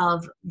 right?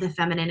 Of the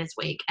feminine is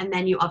weak. And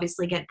then you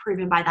obviously get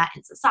proven by that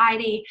in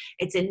society.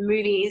 It's in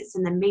movies, it's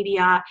in the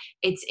media,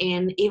 it's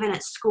in even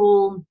at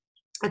school.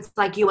 it's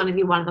like you want to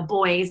be one of the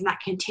boys, and that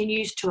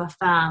continues to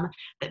affirm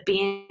that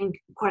being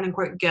quote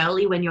unquote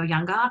girly when you're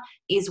younger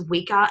is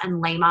weaker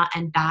and lamer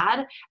and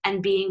bad,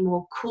 and being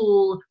more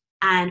cool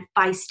and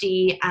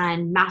feisty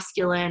and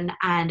masculine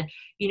and,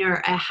 you know,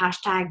 a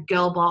hashtag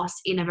girl boss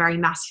in a very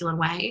masculine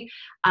way,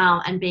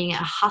 and being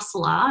a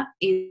hustler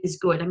is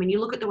good. I mean,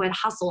 you look at the word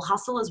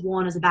hustle is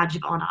worn as a badge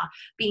of honor.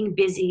 Being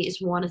busy is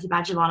worn as a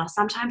badge of honor.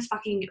 Sometimes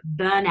fucking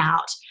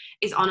burnout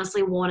is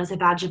honestly worn as a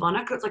badge of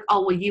honor, because it's like,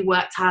 oh, well, you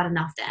worked hard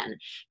enough then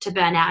to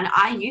burn out. And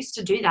I used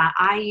to do that.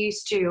 I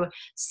used to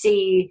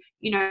see,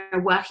 you know,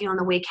 working on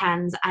the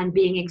weekends and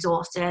being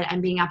exhausted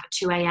and being up at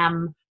 2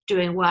 a.m.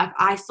 doing work.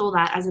 I saw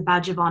that as a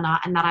badge of honor,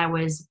 and that I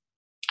was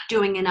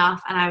doing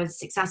enough and I was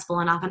successful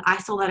enough. And I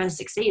saw that as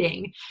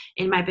succeeding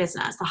in my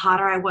business. The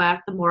harder I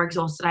worked, the more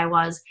exhausted I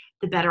was,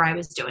 the better I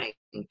was doing.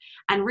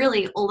 And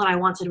really all that I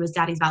wanted was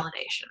daddy's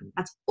validation.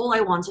 That's all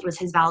I wanted, was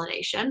his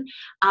validation,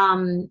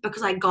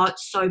 because I got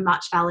so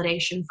much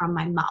validation from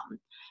my mum.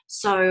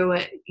 So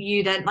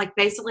you then, like,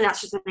 basically that's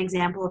just an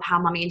example of how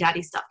mummy and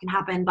daddy stuff can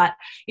happen. But,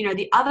 you know,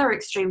 the other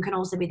extreme can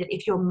also be that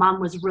if your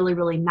mum was really,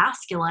 really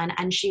masculine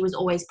and she was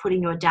always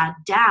putting your dad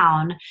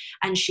down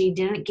and she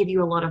didn't give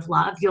you a lot of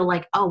love, you're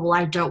like, oh, well,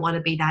 I don't want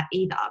to be that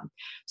either.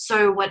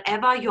 So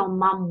whatever your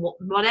mum,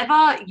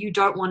 whatever you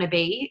don't want to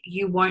be,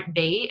 you won't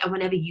be. And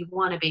whatever you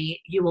want to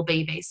be, you will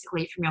be,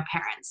 basically, from your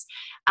parents.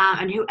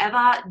 And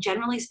whoever,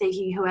 generally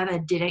speaking, whoever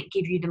didn't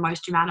give you the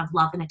most amount of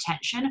love and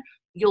attention,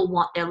 you'll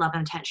want their love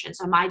and attention.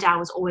 So my dad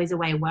was always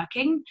away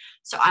working,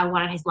 so I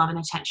wanted his love and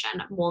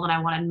attention more than I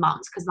wanted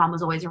mum's, because mum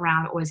was always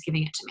around, always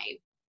giving it to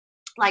me.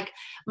 Like,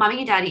 mummy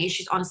and daddy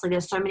issues, honestly,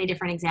 there's so many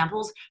different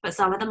examples, but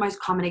some of the most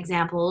common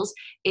examples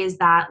is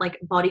that, like,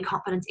 body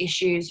confidence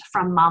issues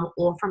from mum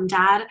or from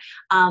dad,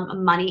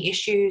 money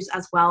issues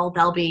as well.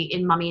 They'll be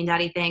in mummy and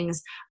daddy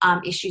things,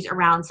 issues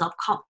around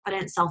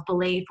self-confidence,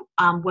 self-belief,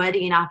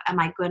 worthy enough, am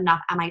I good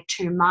enough, am I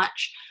too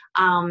much,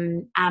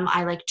 am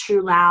I like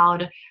too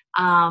loud,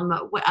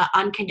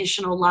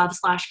 unconditional love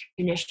 /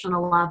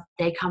 conditional love,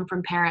 they come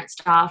from parent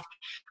stuff.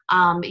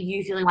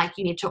 You feeling like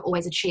you need to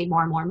always achieve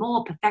more and more and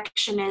more,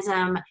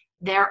 perfectionism,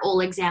 they're all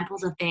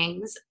examples of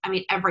things. I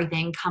mean,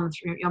 everything comes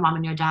from your mum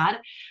and your dad,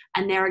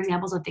 and they're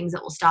examples of things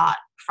that will start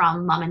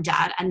from mum and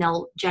dad, and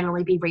they'll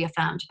generally be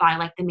reaffirmed by,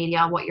 like, the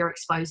media, what you're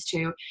exposed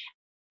to.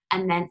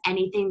 And then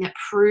anything that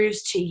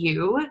proves to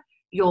you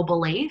your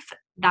belief,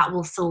 that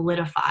will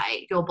solidify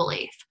your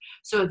belief.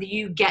 So if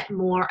you get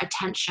more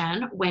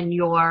attention when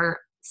you're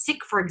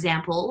sick, for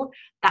example,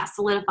 that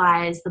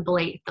solidifies the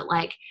belief that,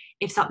 like,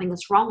 if something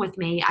is wrong with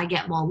me, I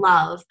get more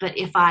love. But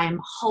if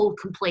I'm whole,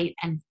 complete,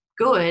 and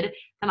good,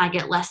 then I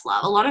get less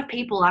love. A lot of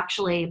people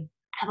actually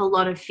have a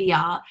lot of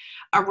fear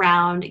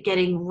around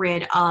getting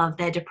rid of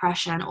their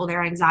depression or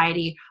their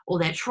anxiety or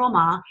their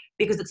trauma,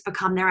 because it's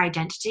become their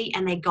identity,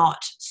 and they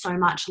got so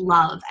much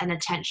love and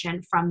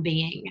attention from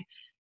being,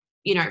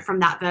 you know, from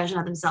that version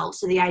of themselves.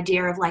 So the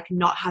idea of, like,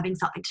 not having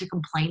something to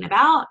complain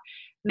about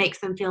makes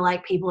them feel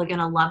like people are going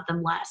to love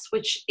them less,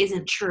 which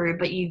isn't true,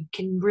 but you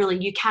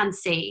can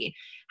see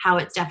how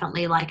it's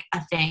definitely, like,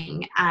 a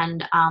thing.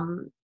 And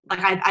like,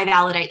 I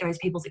validate those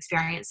people's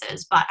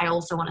experiences, but I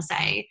also want to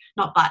say,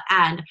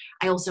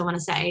 I also want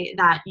to say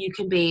that you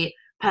can be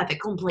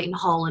perfect, complete, and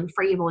whole and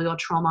free of all your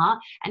trauma,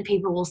 and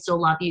people will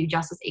still love you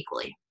just as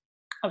equally.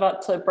 I've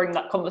had to bring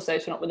that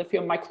conversation up with a few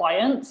of my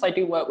clients. I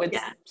do work with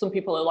some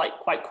people who are, like,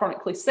 quite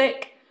chronically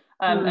sick,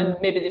 and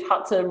maybe they've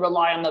had to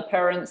rely on their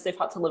parents, they've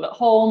had to live at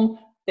home,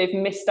 they've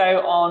missed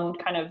out on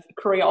kind of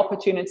career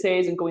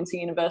opportunities and going to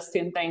university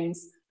and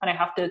things. And I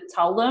have to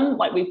tell them,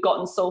 like, we've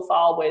gotten so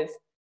far with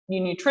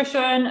your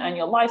nutrition and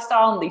your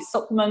lifestyle and these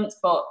supplements,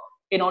 but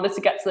in order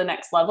to get to the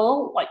next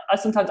level, like, I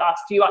sometimes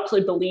ask, do you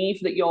actually believe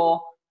that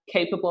you're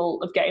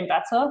capable of getting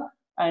better?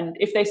 And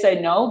if they say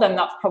no, then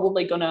that's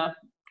probably going to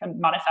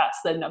manifest.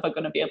 They're never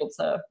going to be able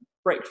to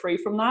break free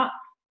from that.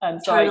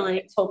 And so totally.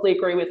 I totally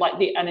agree with, like,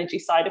 the energy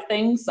side of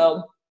things.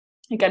 So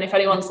again, if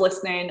anyone's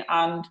listening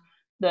and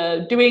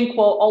they're doing,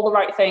 quote, all the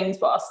right things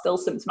but are still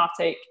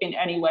symptomatic in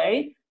any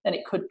way, then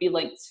it could be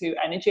linked to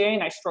energy.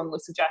 And I strongly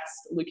suggest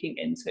looking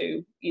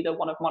into either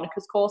one of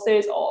Monica's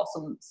courses or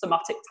some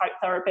somatic type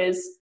therapies.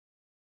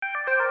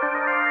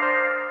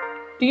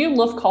 Do you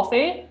love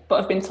coffee but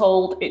have been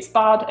told it's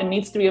bad and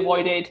needs to be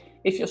avoided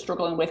if you're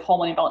struggling with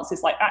hormone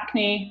imbalances like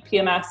acne,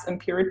 PMS, and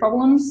period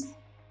problems?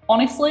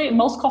 Honestly,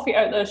 most coffee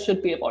out there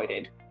should be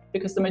avoided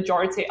because the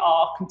majority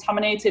are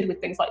contaminated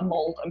with things like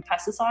mold and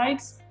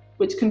pesticides,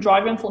 which can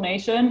drive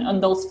inflammation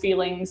and those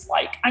feelings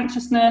like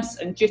anxiousness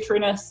and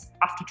jitteriness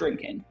after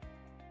drinking.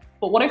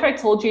 But what if I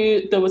told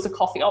you there was a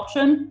coffee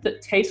option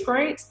that tastes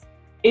great,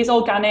 is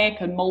organic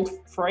and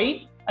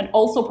mold-free, and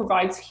also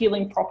provides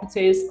healing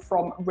properties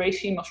from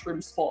reishi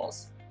mushroom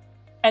spores?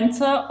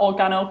 Enter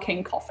Organo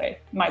King Coffee,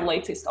 my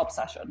latest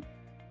obsession.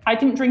 I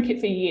didn't drink it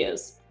for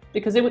years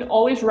because it would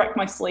always wreck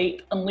my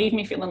sleep and leave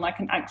me feeling like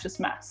an anxious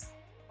mess.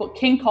 But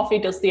King Coffee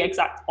does the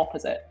exact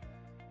opposite.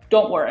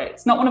 Don't worry,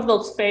 it's not one of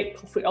those fake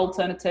coffee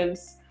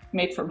alternatives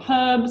made from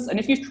herbs. And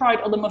if you've tried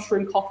other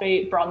mushroom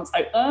coffee brands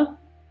out there,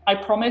 I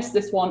promise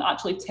this one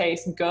actually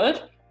tastes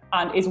good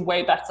and is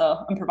way better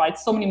and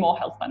provides so many more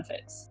health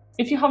benefits.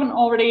 If you haven't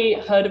already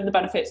heard of the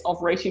benefits of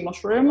reishi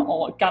mushroom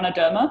or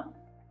Ganoderma,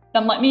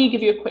 then let me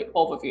give you a quick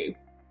overview.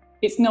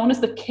 It's known as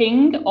the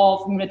king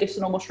of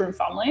medicinal mushroom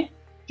family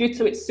due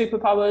to its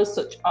superpowers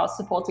such as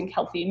supporting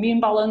healthy immune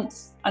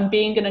balance and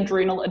being an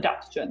adrenal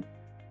adaptogen.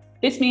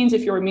 This means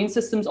if your immune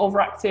system's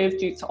overactive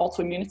due to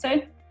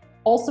autoimmunity,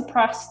 or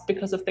suppressed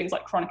because of things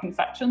like chronic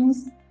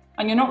infections,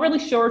 and you're not really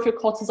sure if your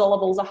cortisol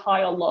levels are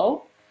high or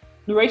low,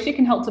 the reishi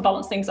can help to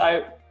balance things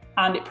out,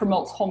 and it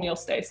promotes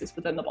homeostasis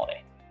within the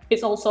body.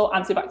 It's also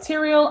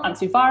antibacterial,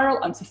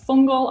 antiviral,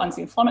 antifungal,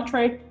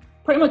 anti-inflammatory,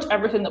 pretty much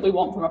everything that we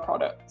want from a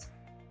product.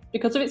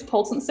 Because of its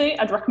potency,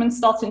 I'd recommend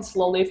starting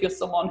slowly if you're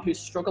someone who's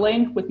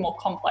struggling with more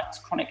complex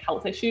chronic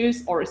health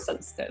issues or is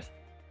sensitive.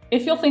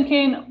 If you're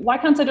thinking, why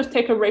can't I just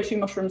take a reishi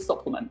mushroom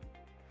supplement?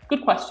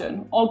 Good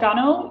question.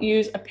 Organo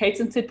use a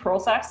patented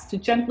process to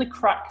gently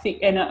crack the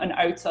inner and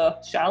outer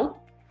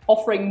shell,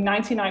 offering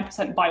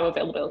 99%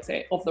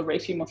 bioavailability of the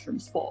reishi mushroom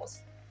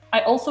spores.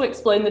 I also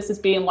explain this as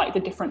being like the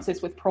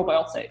differences with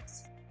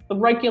probiotics. The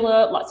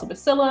regular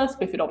Lactobacillus,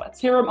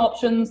 Bifidobacterium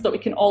options that we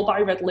can all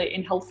buy readily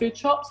in health food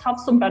shops have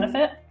some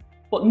benefit,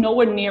 but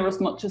nowhere near as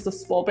much as the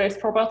spore-based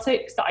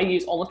probiotics that I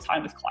use all the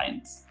time with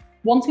clients.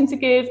 Wanting to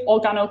give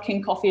Organo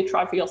King Coffee a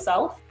try for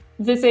yourself?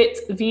 Visit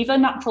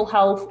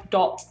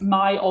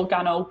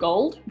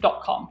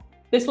vivanaturalhealth.myorganogold.com.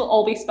 This will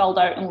all be spelled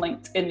out and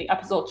linked in the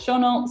episode show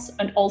notes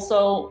and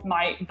also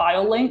my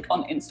bio link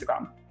on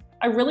Instagram.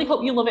 I really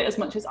hope you love it as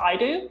much as I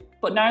do,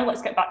 but now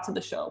let's get back to the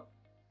show.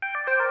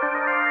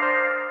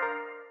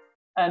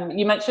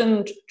 You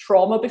mentioned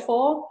trauma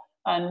before,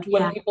 and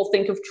when people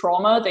think of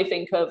trauma, they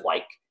think of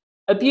like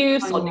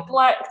abuse or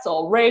neglect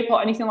or rape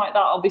or anything like that,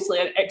 obviously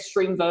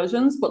extreme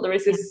versions, but there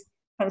is this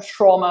kind of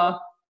trauma,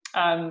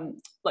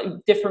 like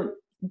different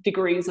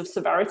degrees of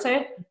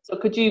severity. So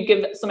could you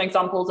give some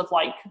examples of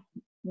like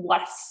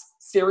less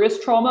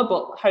serious trauma,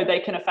 but how they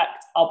can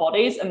affect our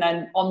bodies? And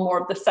then on more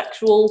of the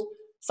sexual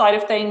side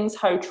of things,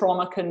 how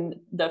trauma can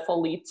therefore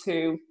lead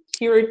to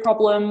period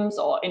problems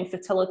or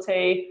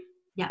infertility,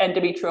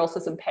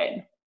 endometriosis and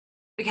pain.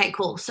 Okay,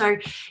 cool. So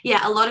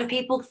yeah, a lot of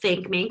people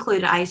think, me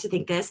included, I used to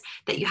think this,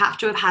 that you have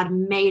to have had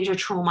major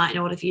trauma in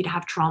order for you to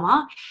have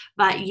trauma.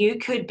 But you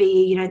could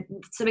be, you know,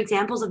 some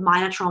examples of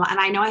minor trauma. And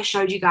I know I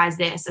showed you guys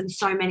this, and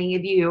so many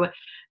of you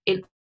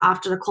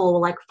after the call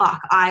were like,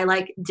 fuck,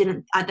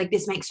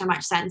 this makes so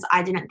much sense.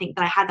 I didn't think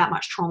that I had that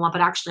much trauma,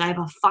 but actually I have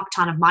a fuck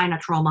ton of minor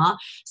trauma.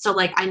 So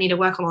like I need to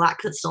work on all that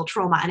because it's still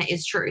trauma, and it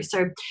is true.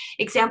 So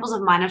examples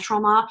of minor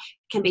trauma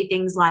can be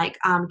things like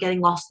getting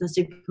lost in the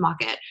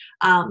supermarket,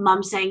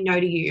 mum saying no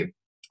to you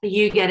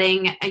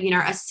getting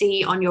a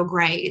C on your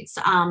grades,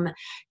 mum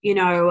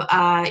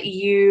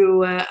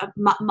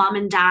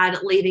and dad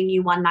leaving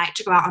you one night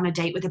to go out on a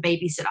date with a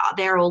babysitter.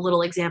 They're all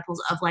little examples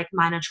of like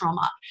minor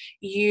trauma.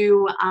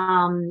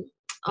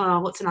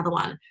 What's another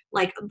one?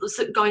 Like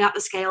going up the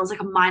scales, like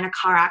a minor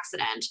car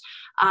accident,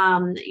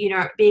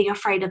 being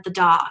afraid of the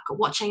dark,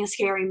 watching a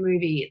scary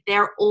movie.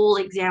 They're all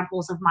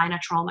examples of minor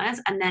traumas.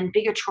 And then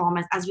bigger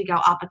traumas as we go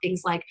up are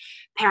things like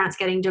parents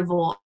getting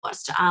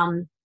divorced.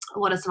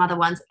 What are some other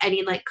ones?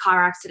 Any like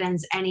car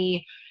accidents,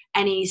 any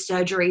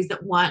surgeries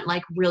that weren't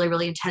like really,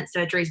 really intense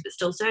surgeries, but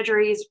still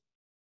surgeries.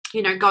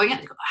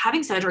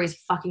 Having surgery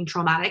is fucking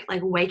traumatic.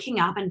 Like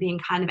waking up and being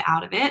kind of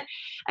out of it,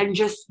 and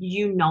just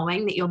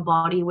knowing that your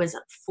body was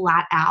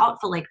flat out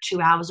for like 2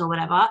 hours or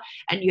whatever,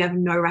 and you have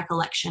no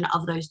recollection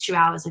of those 2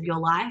 hours of your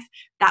life.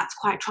 That's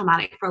quite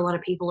traumatic for a lot of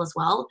people as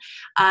well.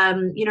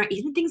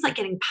 Even things like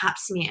getting pap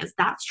smears,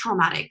 that's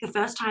traumatic. The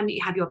first time that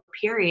you have your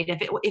period,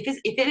 if it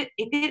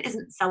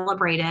isn't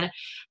celebrated,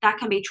 that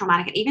can be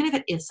traumatic. And even if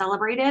it is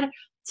celebrated,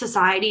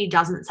 society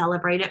doesn't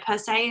celebrate it per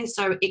se,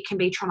 so it can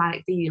be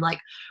traumatic for you. Like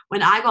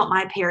when I got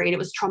my period, it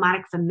was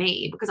traumatic for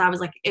me because I was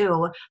like,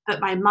 ew,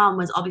 but my mum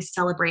was obviously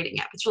celebrating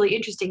it. It's really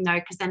interesting though,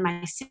 because then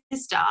my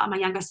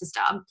younger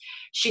sister,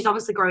 she's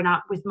obviously grown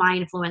up with my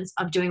influence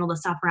of doing all the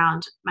stuff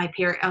around my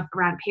period,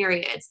 around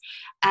periods,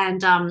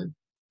 and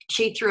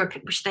they threw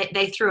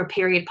a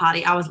period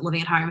party. I wasn't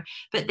living at home,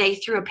 but they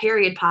threw a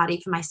period party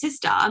for my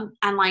sister,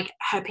 and like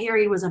her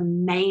period was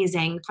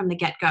amazing from the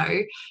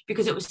get-go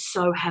because it was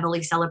so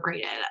heavily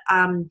celebrated.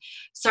 And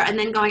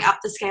then going up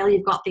the scale,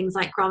 you've got things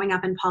like growing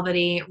up in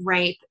poverty,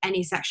 rape,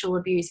 any sexual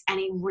abuse,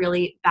 any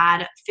really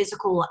bad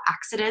physical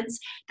accidents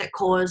that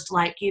caused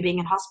like you being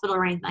in hospital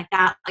or anything like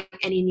that, like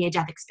any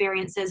near-death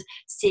experiences,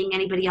 seeing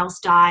anybody else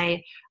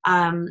die.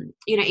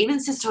 Even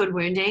sisterhood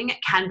wounding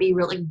can be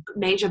really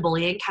major.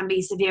 Bullying can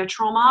be severe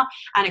trauma,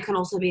 and it can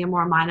also be a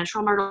more minor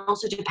trauma. It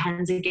also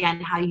depends again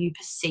how you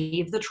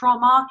perceive the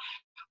trauma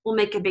will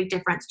make a big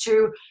difference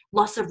too.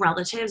 Loss of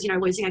relatives,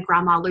 losing a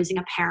grandma, losing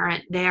a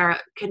parent,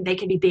 they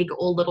can be big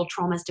or little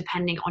traumas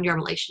depending on your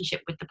relationship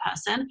with the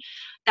person.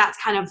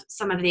 That's kind of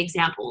some of the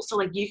examples. So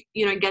like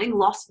getting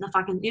lost in the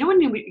fucking,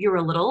 when you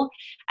were little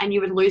and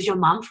you would lose your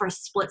mum for a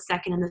split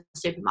second in the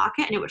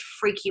supermarket and it would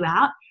freak you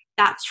out.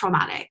 That's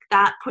traumatic.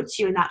 That puts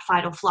you in that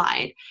fight or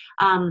flight.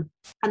 And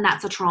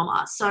that's a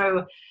trauma.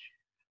 So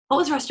What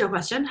was the rest of your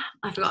question?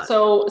 I forgot.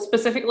 So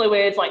specifically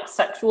with like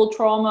sexual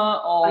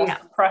trauma or yeah.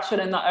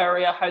 suppression in that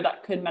area, how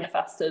that could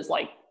manifest as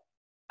like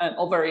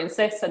ovarian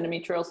cysts,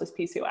 endometriosis,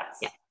 PCOS.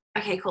 Yeah.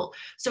 Okay, cool.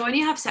 So when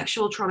you have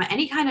sexual trauma,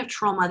 any kind of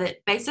trauma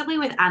that basically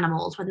with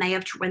animals, when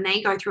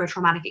they go through a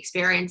traumatic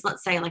experience,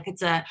 let's say like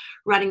it's a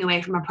running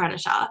away from a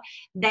predator,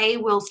 they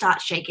will start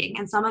shaking.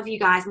 And some of you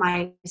guys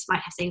might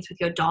have seen this with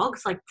your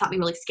dogs, like something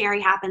really scary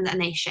happens and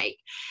they shake.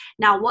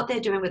 Now, what they're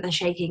doing with the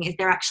shaking is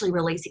they're actually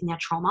releasing their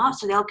trauma.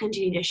 So they'll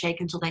continue to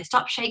shake until they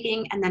stop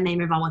shaking and then they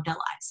move on with their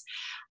lives.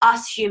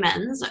 Us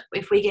humans,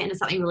 if we get into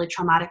something really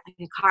traumatic, like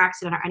a car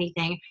accident or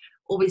anything,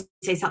 or we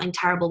say something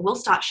terrible, we'll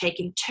start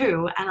shaking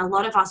too. And a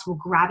lot of us will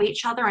grab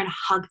each other and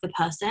hug the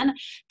person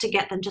to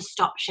get them to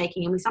stop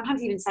shaking. And we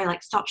sometimes even say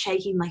like, stop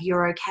shaking, like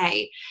you're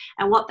okay.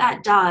 And what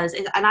that does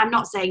is, and I'm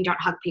not saying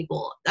don't hug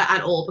people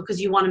at all, because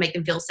you want to make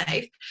them feel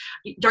safe.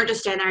 You don't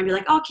just stand there and be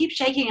like, oh, keep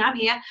shaking, I'm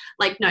here.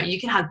 Like, no, you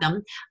can hug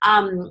them.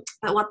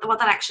 But what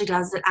that actually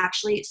does is it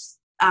actually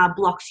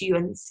blocks you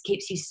and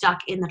keeps you stuck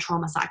in the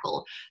trauma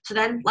cycle. So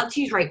then let's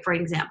use rape for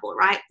an example,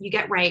 right? You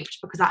get raped,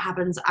 because that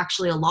happens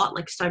actually a lot.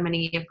 Like so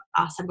many of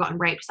us have gotten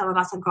raped. Some of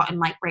us have gotten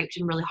like raped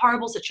in really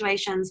horrible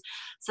situations.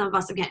 Some of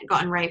us have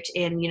gotten raped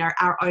in,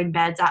 our own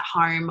beds at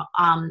home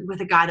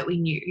with a guy that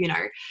we knew,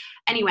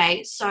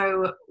 Anyway,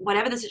 so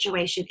whatever the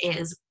situation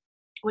is,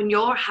 when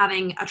you're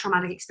having a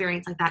traumatic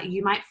experience like that,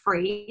 you might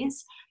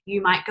freeze,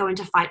 you might go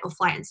into fight or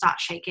flight and start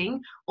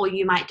shaking, or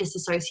you might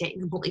disassociate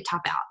and completely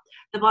tap out.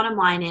 The bottom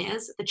line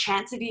is the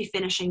chance of you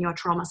finishing your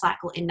trauma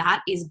cycle in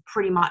that is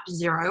pretty much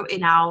zero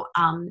in our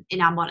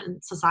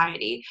modern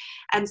society.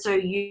 And so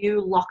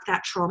you lock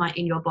that trauma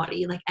in your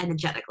body, like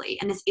energetically.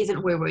 And this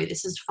isn't woo-woo,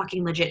 this is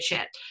fucking legit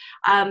shit.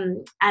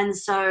 And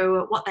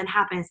so what then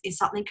happens is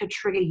something could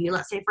trigger you.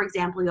 Let's say, for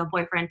example, your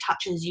boyfriend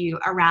touches you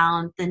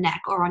around the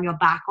neck or on your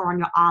back or on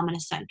your arm in a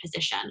certain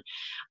position,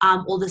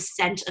 or the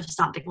scent of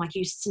something, like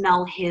you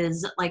smell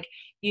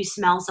you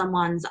smell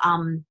someone's,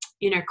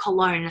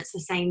 cologne, it's the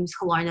same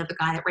cologne of the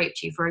guy that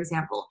raped you, for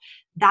example.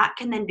 That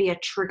can then be a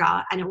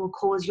trigger, and it will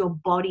cause your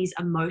body's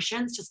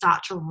emotions to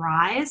start to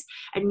rise,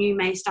 and you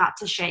may start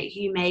to shake.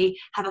 You may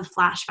have a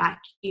flashback.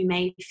 You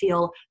may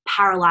feel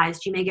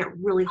paralyzed. You may get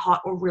really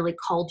hot or really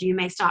cold. You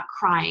may start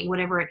crying,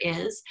 whatever it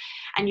is,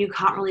 and you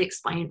can't really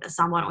explain it to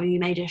someone, or you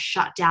may just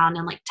shut down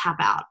and like tap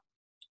out.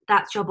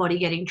 That's your body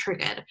getting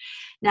triggered.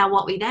 Now,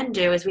 what we then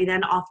do is we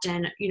then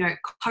often,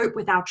 cope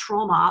with our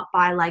trauma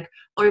by like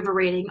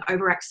overeating,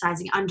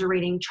 overexercising,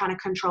 undereating, trying to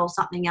control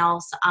something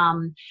else,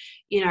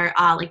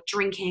 like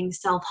drinking,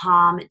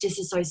 self-harm,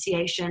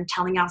 disassociation,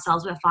 telling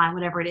ourselves we're fine,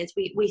 whatever it is.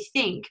 We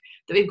think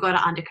that we've got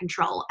it under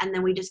control, and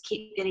then we just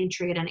keep getting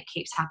triggered and it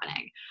keeps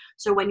happening.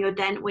 So when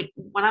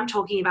I'm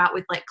talking about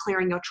with like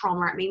clearing your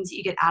trauma, it means that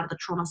you get out of the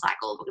trauma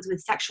cycle, because with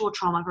sexual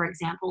trauma, for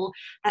example,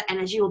 that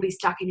energy will be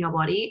stuck in your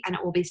body, and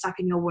it will be stuck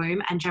in your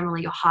womb, and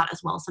generally your heart as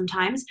well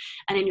sometimes,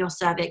 and in your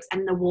cervix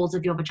and the walls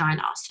of your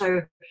vagina.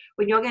 So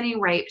when you're getting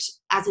raped,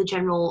 as a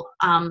general,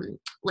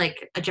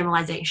 like a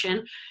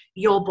generalization,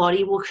 your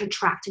body will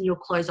contract and you'll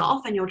close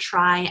off, and you'll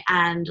try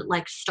and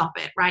like stop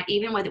it, right?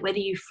 Even whether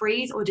you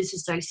freeze or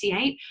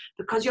disassociate,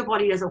 because your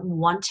body doesn't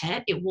want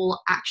it, it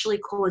will actually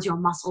cause your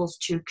muscles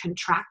to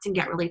contract and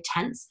get really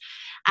tense,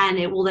 and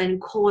it will then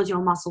cause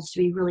your muscles to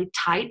be really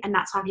tight. And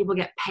that's why people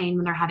get pain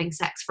when they're having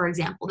sex, for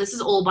example. This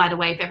is all, by the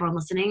way, for everyone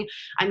listening,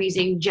 I'm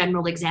using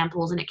general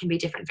examples and it can be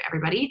different for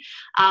everybody.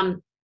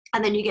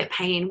 And then you get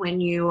pain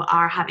when you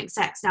are having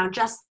sex. Now,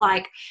 just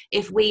like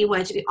if we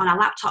were to be on our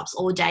laptops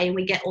all day and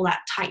we get all that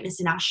tightness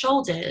in our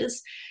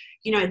shoulders,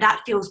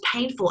 that feels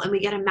painful, and we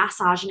get a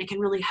massage and it can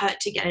really hurt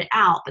to get it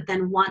out. But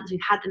then once we've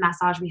had the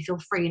massage, we feel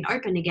free and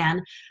open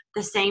again.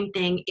 The same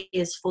thing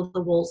is for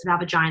the walls of our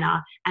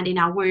vagina and in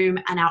our womb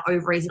and our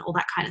ovaries and all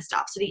that kind of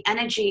stuff. So the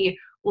energy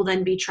will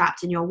then be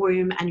trapped in your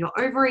womb and your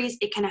ovaries.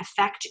 It can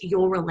affect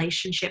your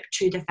relationship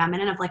to the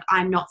feminine of like,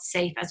 I'm not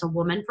safe as a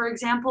woman, for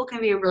example, can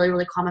be a really,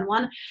 really common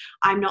one.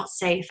 I'm not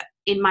safe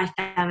in my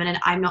feminine.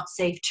 I'm not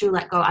safe to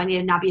let go. I need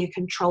to now be a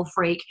control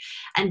freak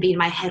and be in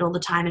my head all the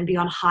time and be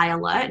on high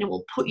alert. And it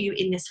will put you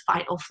in this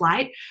fight or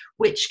flight,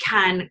 which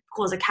can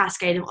cause a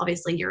cascade of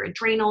obviously your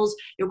adrenals,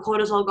 your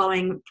cortisol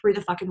going through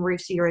the fucking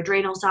roof. So your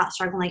adrenals start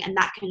struggling, and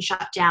that can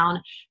shut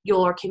down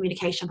your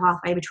communication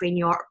pathway between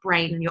your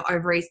brain and your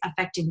ovaries,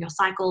 affecting your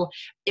cycle.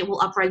 It will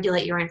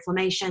upregulate your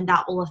inflammation.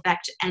 That will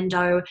affect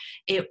endo.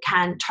 It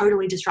can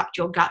totally disrupt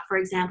your gut, for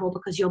example,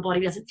 because your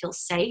body doesn't feel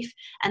safe,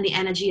 and the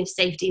energy of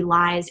safety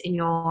lies in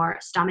your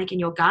stomach, in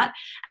your gut,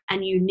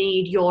 and you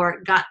need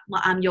your gut,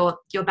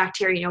 your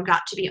bacteria in your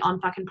gut to be on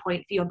fucking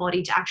point for your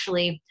body to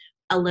actually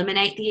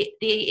eliminate the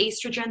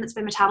estrogen that's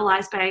been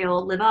metabolized by your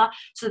liver.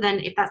 So then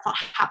if that's not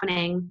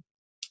happening,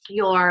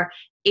 your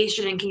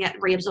estrogen can get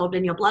reabsorbed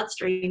in your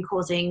bloodstream,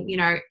 causing,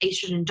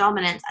 estrogen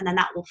dominance, and then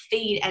that will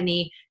feed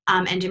any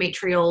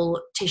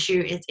endometrial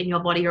tissue in your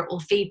body, or it will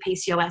feed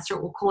PCOS, or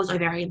it will cause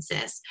ovarian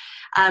cysts.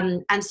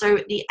 And so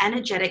the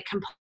energetic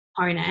component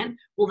component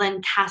will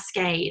then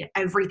cascade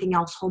everything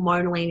else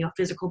hormonally in your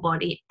physical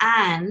body.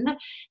 And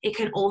it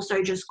can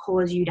also just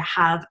cause you to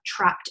have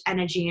trapped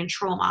energy and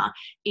trauma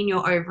in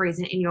your ovaries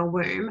and in your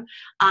womb.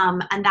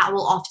 And that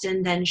will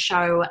often then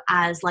show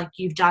as like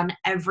you've done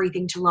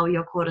everything to lower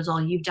your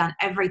cortisol, you've done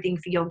everything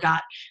for your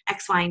gut,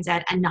 X, Y, and Z,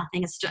 and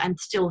nothing is and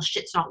still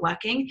shit's not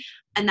working.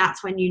 And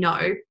that's when you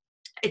know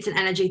it's an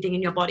energy thing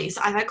in your body.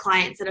 So I've had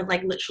clients that have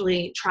like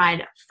literally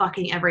tried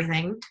fucking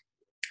everything,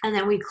 and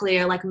then we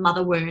clear like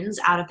mother wounds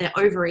out of their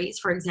ovaries,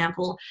 for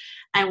example.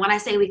 And when I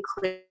say we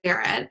clear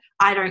it,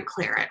 I don't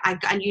clear it.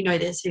 And you know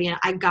this, Vivian,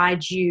 I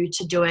guide you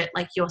to do it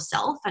like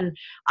yourself. And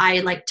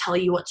I like tell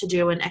you what to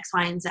do in X,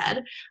 Y, and Z.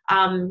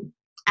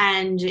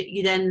 And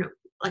you then,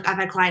 like I've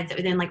had clients that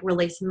would then like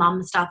release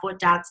mum stuff or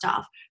dad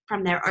stuff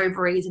from their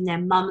ovaries and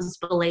their mum's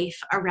belief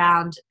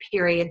around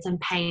periods and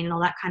pain and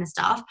all that kind of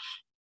stuff.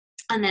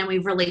 And then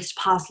we've released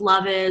past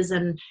lovers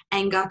and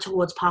anger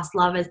towards past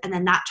lovers. And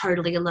then that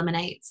totally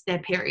eliminates their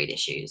period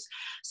issues.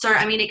 So,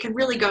 I mean, it can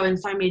really go in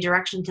so many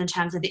directions in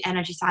terms of the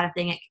energy side of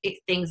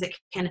things. It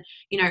can,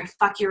 you know,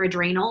 fuck your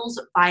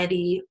adrenals via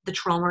the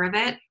trauma of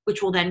it,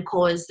 which will then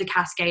cause the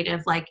cascade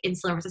of like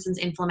insulin resistance,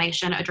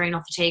 inflammation,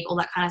 adrenal fatigue, all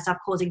that kind of stuff,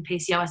 causing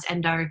PCOS,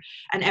 endo,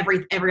 and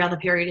every other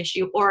period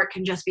issue. Or it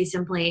can just be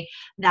simply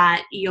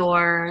that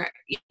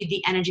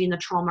the energy and the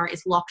trauma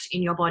is locked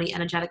in your body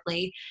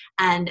energetically.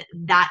 And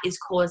that is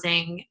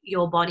causing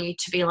your body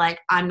to be like,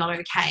 I'm not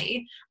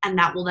okay. And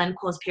that will then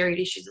cause period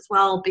issues as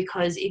well,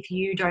 because if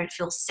you don't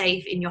feel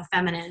safe in your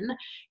feminine,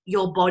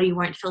 your body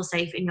won't feel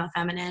safe in your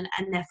feminine,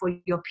 and therefore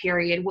your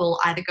period will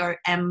either go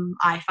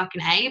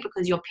M-I-fucking-A,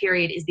 because your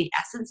period is the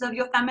essence of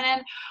your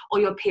feminine, or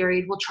your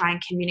period will try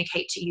and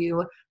communicate to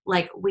you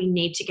like, we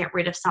need to get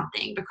rid of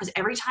something, because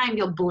every time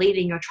you're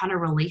bleeding, you're trying to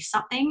release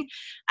something.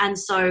 And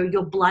so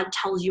your blood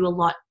tells you a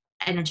lot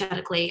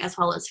energetically as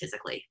well as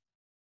physically.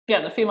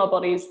 Yeah, the female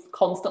body is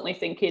constantly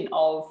thinking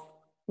of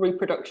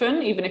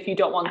reproduction, even if you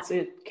don't want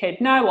a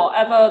kid now or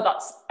ever.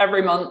 That's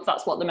every month.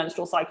 That's what the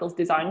menstrual cycle is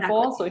designed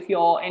for. So if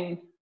you're in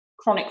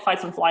chronic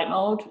fight and flight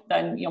mode,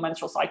 then your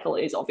menstrual cycle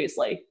is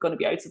obviously going to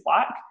be out of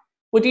whack.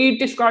 Would you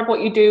describe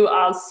what you do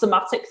as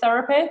somatic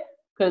therapy?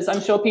 Because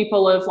I'm sure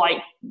people have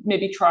like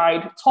maybe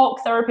tried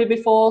talk therapy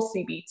before,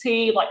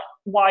 CBT. Like,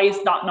 why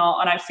is that not?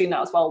 And I've seen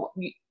that as well.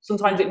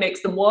 Sometimes it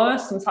makes them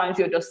worse. Sometimes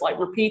you're just like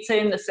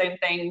repeating the same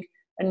thing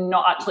and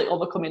not actually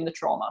overcoming the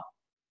trauma.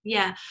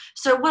 Yeah.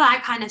 So what I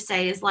kind of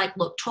say is like,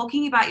 look,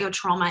 talking about your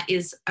trauma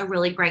is a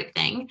really great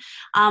thing.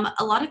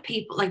 A lot of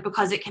people, like,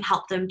 because it can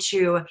help them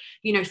to,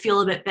 you know,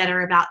 feel a bit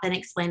better about then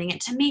explaining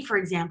it to me, for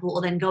example,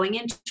 or then going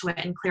into it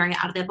and clearing it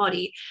out of their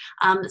body.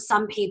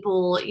 Some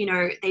people, you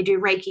know, they do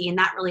Reiki and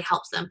that really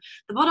helps them.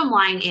 The bottom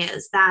line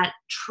is that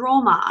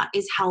trauma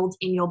is held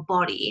in your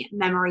body.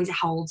 Memories are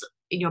held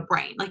in your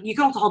brain. Like, you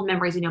can also hold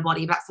memories in your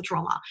body, but that's the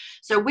trauma.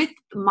 So with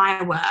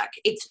my work,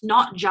 it's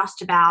not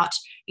just about,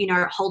 you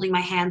know, holding my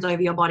hands over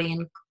your body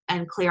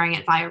and clearing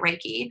it via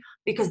Reiki,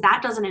 because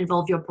that doesn't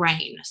involve your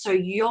brain. So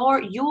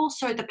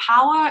so the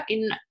power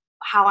in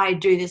how I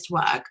do this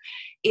work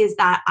is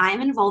that I'm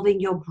involving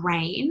your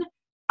brain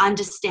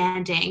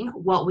understanding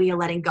what we are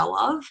letting go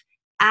of,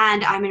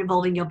 and I'm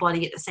involving your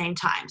body at the same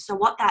time. So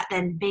what that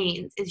then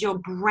means is your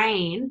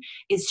brain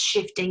is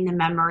shifting the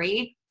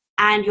memory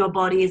and your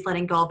body is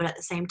letting go of it at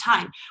the same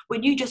time.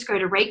 When you just go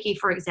to Reiki,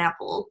 for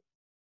example,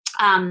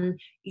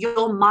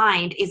 your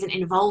mind isn't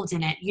involved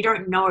in it. You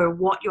don't know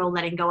what you're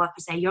letting go of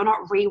per se. You're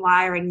not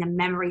rewiring the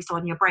memories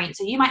on your brain.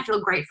 So you might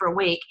feel great for a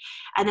week,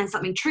 and then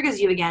something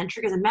triggers you again,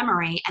 triggers a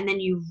memory, and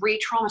then you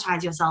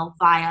re-traumatize yourself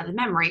via the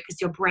memory,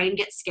 because your brain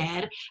gets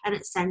scared and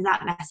it sends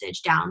that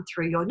message down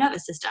through your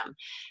nervous system.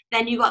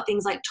 Then you got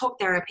things like talk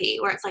therapy,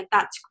 where it's like,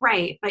 that's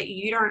great, but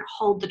you don't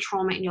hold the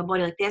trauma in your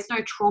body. Like, there's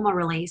no trauma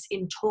release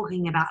in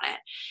talking about it.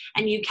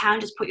 And you can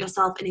just put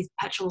yourself in these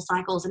perpetual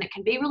cycles, and it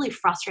can be really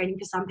frustrating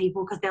for some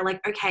people, because they're like,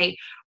 okay,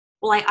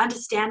 well, I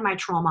understand my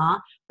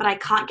trauma, but I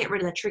can't get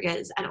rid of the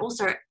triggers. And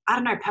also, I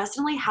don't know,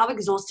 personally, how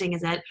exhausting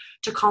is it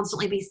to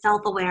constantly be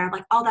self-aware of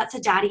like, oh, that's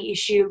a daddy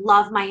issue,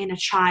 love my inner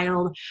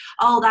child.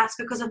 Oh, that's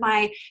because of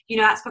my, you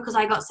know, that's because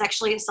I got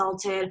sexually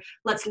assaulted.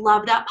 Let's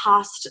love that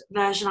past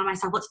version of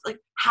myself. Let's, like,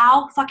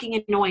 how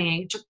fucking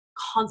annoying to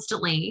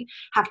constantly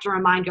have to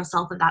remind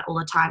yourself of that all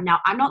the time.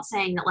 Now, I'm not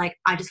saying that like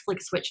I just flick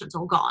a switch and it's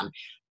all gone.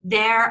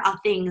 There are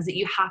things that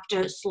you have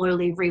to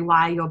slowly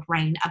rewire your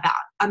brain about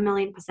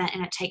 1,000,000%,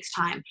 and it takes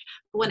time.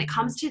 But when it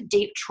comes to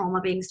deep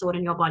trauma being stored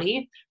in your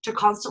body, to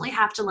constantly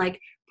have to like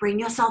bring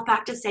yourself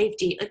back to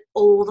safety like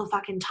all the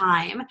fucking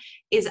time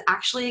is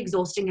actually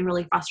exhausting and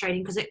really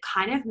frustrating, because it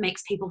kind of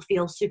makes people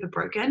feel super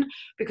broken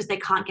because they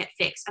can't get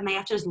fixed and they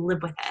have to just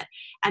live with it.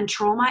 And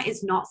trauma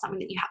is not something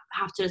that you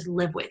have to just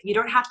live with. You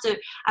don't have to,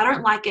 I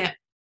don't like it.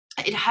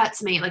 It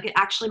hurts me. Like, it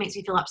actually makes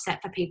me feel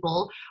upset for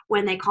people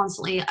when they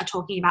constantly are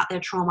talking about their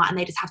trauma and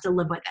they just have to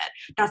live with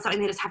it. That's something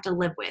they just have to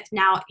live with.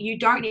 Now, you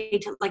don't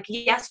need to, like,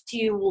 yes,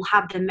 you will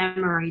have the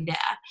memory there,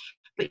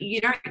 but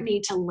you don't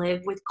need to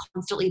live with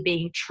constantly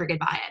being triggered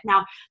by it.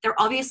 Now, there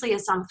obviously are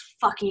some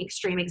fucking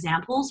extreme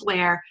examples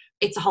where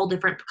it's a whole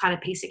different kind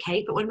of piece of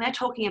cake. But when we're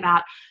talking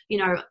about,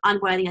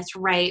 unworthiness,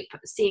 rape,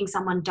 seeing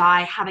someone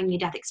die, having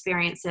near-death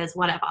experiences,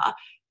 whatever,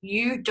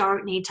 you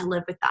don't need to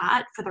live with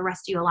that for the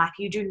rest of your life.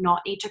 You do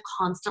not need to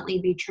constantly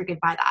be triggered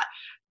by that.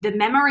 The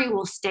memory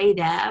will stay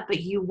there,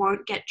 but you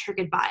won't get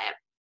triggered by it.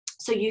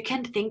 So you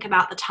can think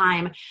about the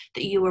time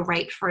that you were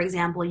raped, for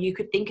example. You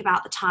could think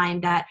about the time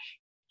that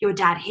your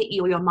dad hit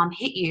you or your mum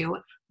hit you,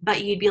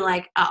 but you'd be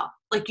like, oh,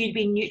 like you'd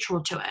be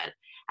neutral to it.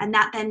 And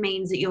that then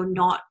means that you're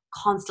not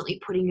constantly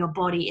putting your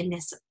body in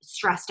this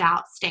stressed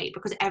out state,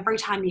 because every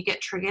time you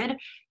get triggered,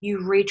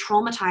 you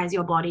re-traumatize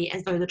your body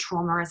as though the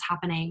trauma is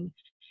happening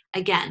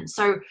again.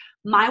 So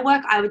my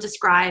work I would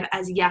describe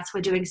as, yes,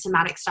 we're doing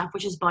somatic stuff,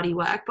 which is body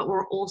work, but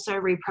we're also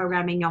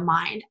reprogramming your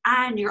mind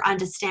and you're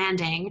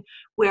understanding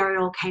where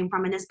it all came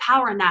from. And there's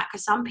power in that,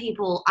 because some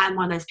people, I'm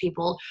one of those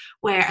people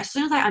where as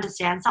soon as I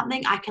understand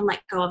something, I can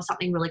let go of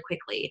something really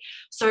quickly.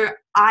 So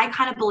I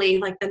kind of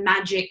believe like the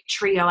magic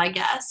trio, I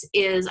guess,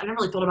 is, I've never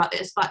really thought about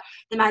this, but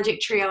the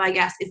magic trio, I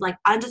guess, is like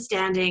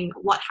understanding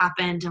what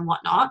happened and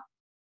whatnot.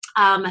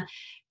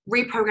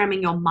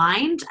 Reprogramming your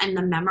mind and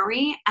the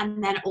memory,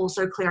 and then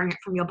also clearing it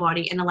from your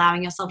body and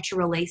allowing yourself to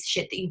release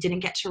shit that you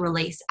didn't get to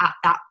release at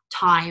that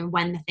time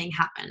when the thing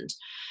happened.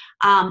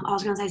 I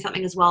was going to say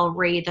something as well,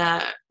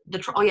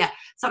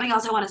 something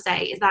else I want to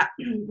say is that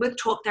with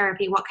talk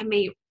therapy, what can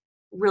be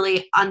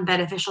really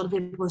unbeneficial to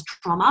people with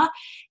trauma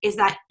is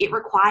that it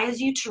requires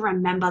you to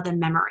remember the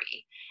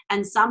memory.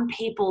 And some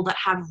people that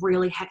have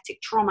really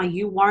hectic trauma,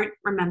 you won't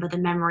remember the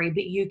memory,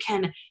 but you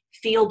can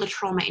feel the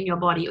trauma in your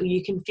body, or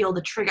you can feel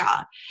the trigger.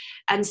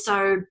 And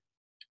so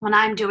when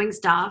I'm doing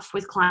stuff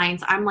with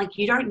clients, I'm like,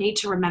 you don't need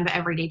to remember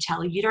every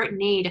detail. You don't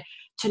need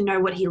to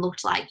know what he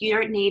looked like. You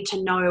don't need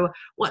to know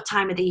what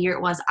time of the year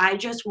it was. I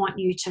just want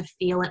you to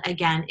feel it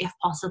again, if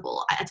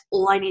possible. That's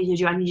all I need you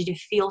to do. I need you to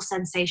feel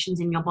sensations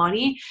in your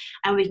body,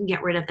 and we can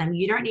get rid of them.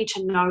 You don't need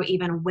to know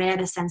even where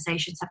the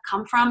sensations have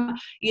come from.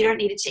 You don't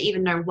need to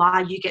even know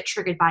why you get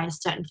triggered by a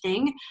certain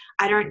thing.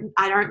 I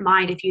don't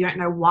mind if you don't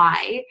know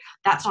why.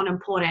 That's not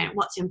important.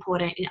 What's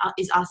important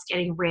is us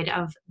getting rid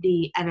of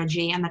the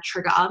energy and the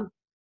trigger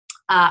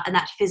and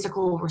that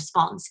physical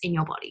response in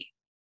your body.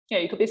 Yeah,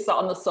 you could be sat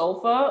on the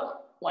sofa,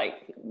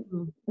 like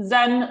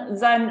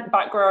zen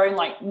background,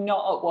 like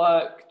not at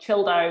work,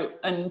 chilled out,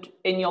 and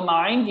in your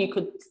mind you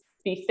could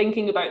be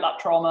thinking about that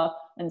trauma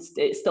and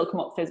it still come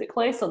up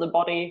physically. So the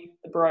body,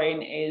 the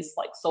brain is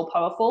like so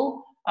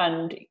powerful,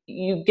 and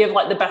you give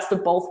like the best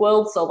of both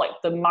worlds. So like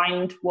the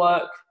mind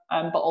work,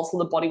 but also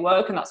the body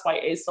work, and that's why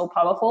it is so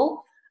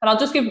powerful. And I'll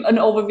just give an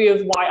overview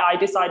of why I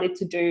decided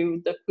to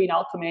do the Queen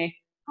Alchemy.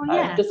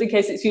 Just in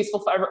case it's useful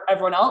for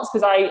everyone else,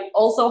 because I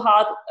also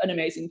had an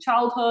amazing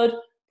childhood,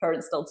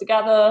 parents still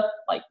together,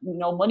 like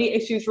no money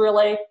issues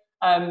really,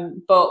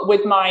 but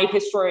with my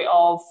history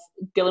of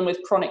dealing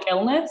with chronic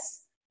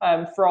illness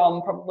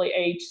from probably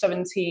age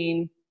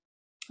 17,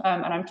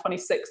 and I'm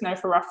 26 now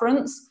for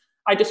reference,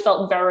 I just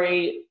felt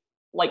very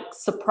like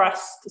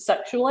suppressed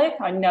sexually.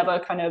 I never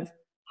kind of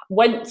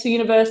went to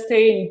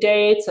university and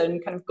date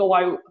and kind of go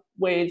out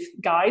with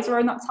guys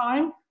around that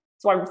time,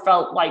 so I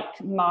felt like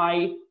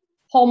my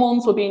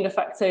hormones were being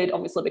affected,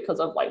 obviously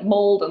because of like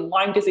mold and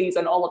Lyme disease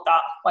and all of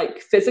that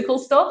like physical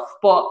stuff.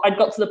 But I'd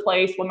got to the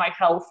place where my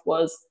health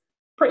was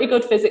pretty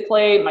good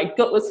physically, my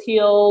gut was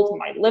healed,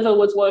 my liver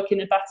was working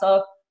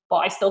better, but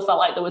I still felt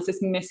like there was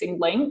this missing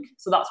link.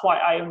 So that's why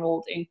I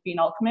enrolled in Queen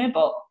Alchemy.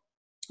 But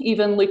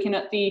even looking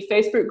at the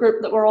Facebook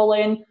group that we're all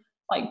in,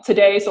 like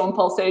today someone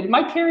posted,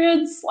 my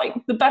period's like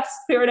the best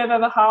period I've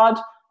ever had.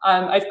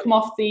 I've come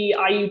off the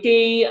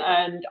IUD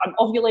and I'm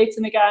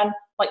ovulating again.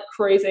 Like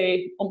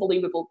crazy,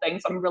 unbelievable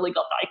things. I'm really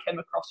glad that I came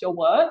across your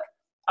work.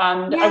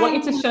 And I want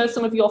you to share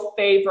some of your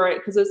favorite,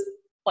 because there's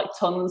like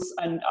tons,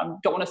 and I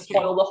don't want to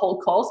spoil the whole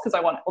course because I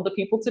want other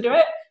people to do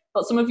it,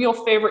 but some of your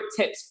favorite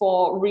tips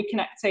for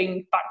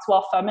reconnecting back to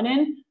our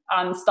feminine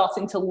and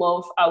starting to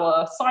love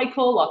our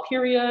cycle, our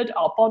period,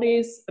 our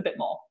bodies a bit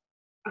more.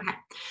 Okay.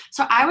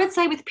 So I would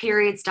say with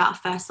period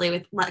stuff, firstly,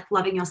 with like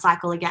loving your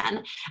cycle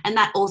again, and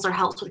that also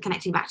helps with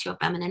connecting back to your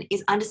feminine,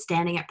 is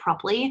understanding it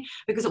properly,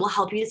 because it will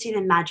help you to see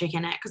the magic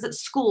in it. Because at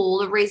school,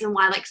 the reason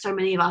why like so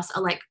many of us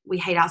are like, we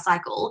hate our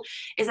cycle,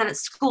 is that at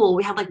school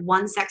we have like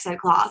one sex ed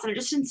class and it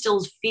just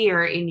instills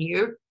fear in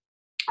you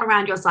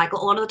around your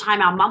cycle. A lot of the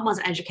time our mum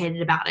wasn't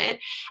educated about it,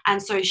 and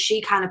so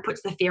she kind of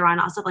puts the fear on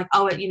us of like,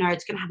 oh, it's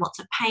going to have lots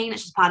of pain,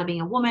 it's just part of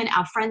being a woman.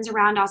 Our friends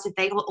around us, if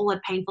they all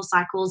had painful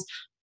cycles,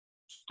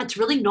 it's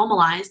really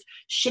normalized.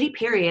 Shitty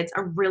periods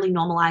are really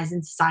normalized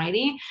in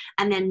society,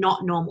 and they're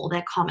not normal,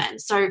 they're common.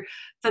 So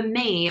for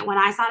me, when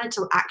I started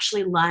to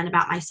actually learn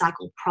about my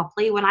cycle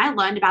properly, when I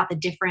learned about the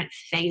different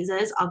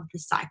phases of the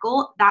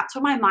cycle, that's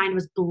when my mind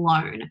was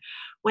blown.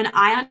 When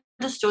I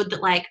understood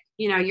that like,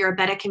 you're a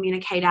better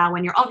communicator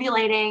when you're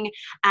ovulating,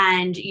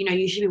 and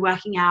you should be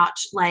working out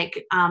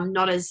like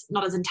not as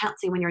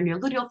intensely when you're in your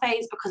luteal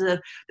phase because of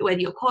the way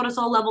that your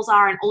cortisol levels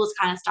are and all this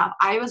kind of stuff.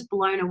 I was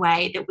blown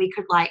away that we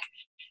could like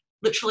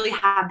literally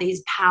have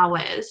these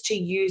powers to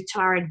use to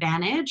our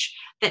advantage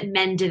that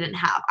men didn't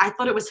have. I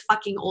thought it was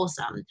fucking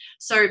awesome.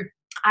 So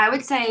I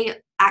would say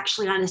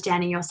actually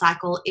understanding your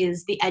cycle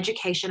is the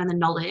education and the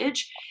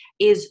knowledge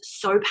is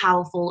so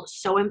powerful,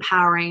 so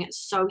empowering,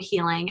 so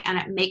healing, and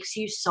it makes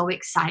you so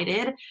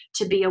excited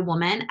to be a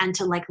woman and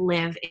to like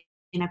live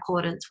in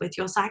accordance with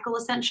your cycle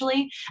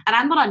essentially. And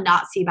I'm not a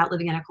Nazi about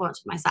living in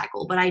accordance with my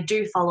cycle, but I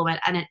do follow it,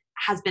 and it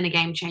has been a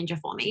game changer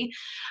for me.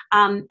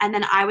 And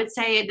then I would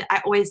say,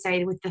 I always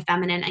say with the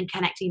feminine and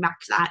connecting back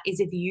to that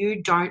is if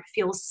you don't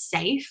feel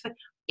safe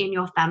in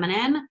your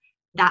feminine,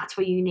 that's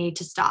where you need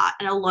to start.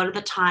 And a lot of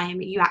the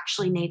time you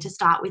actually need to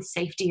start with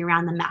safety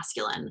around the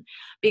masculine,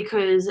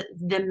 because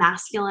the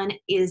masculine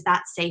is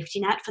that safety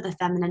net for the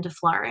feminine to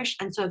flourish.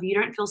 And so if you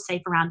don't feel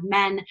safe around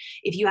men,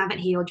 if you haven't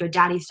healed your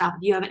daddy stuff,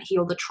 if you haven't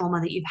healed the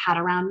trauma that you've had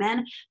around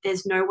men,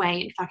 there's no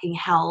way in fucking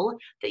hell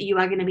that you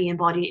are going to be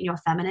embodied in your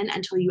feminine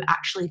until you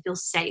actually feel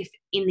safe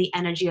in the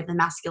energy of the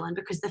masculine,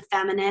 because the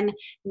feminine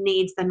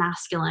needs the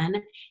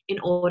masculine in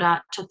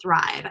order to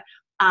thrive.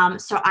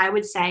 So I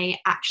would say,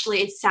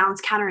 actually, it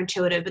sounds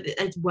counterintuitive, but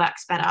it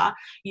works better.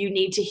 You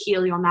need to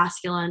heal your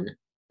masculine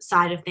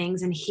side of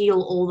things and heal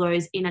all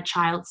those inner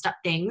child stuff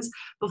things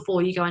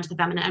before you go into the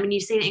feminine. I mean,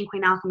 you've seen it in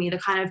Queen Alchemy, the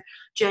kind of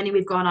journey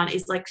we've gone on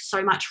is like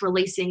so much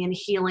releasing and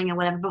healing and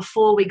whatever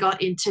before we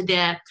got into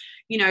the,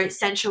 you know,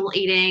 sensual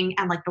eating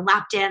and like the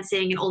lap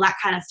dancing and all that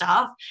kind of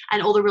stuff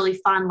and all the really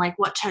fun, like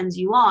what turns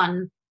you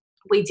on.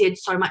 We did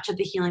so much of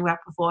the healing work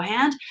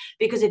beforehand,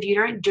 because if you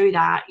don't do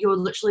that, you're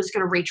literally just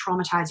going to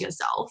re-traumatize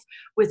yourself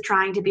with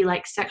trying to be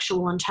like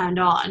sexual and turned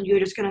on. You're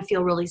just going to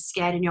feel really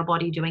scared in your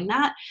body doing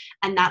that.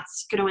 And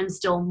that's going to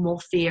instill more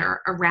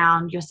fear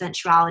around your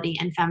sensuality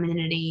and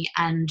femininity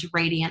and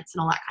radiance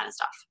and all that kind of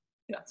stuff.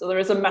 Yeah, so there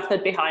is a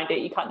method behind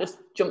it. You can't just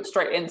jump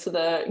straight into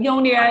the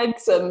yoni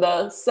eggs and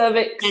the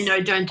cervix. And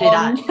no, don't do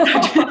that. Don't do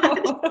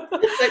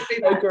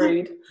that.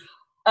 Agreed.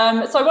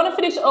 So I want to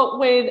finish up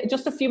with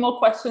just a few more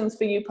questions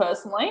for you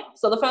personally.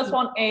 So the first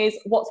one is,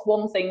 what's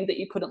one thing that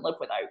you couldn't live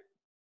without?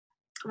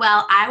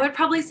 Well, I would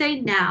probably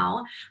say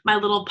now my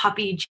little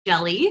puppy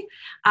Jelly,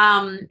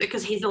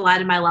 because he's the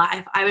light of my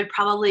life. I'd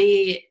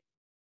probably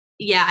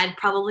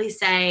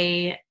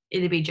say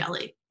it'd be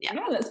Jelly. Yeah,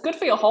 that's good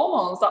for your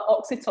hormones, that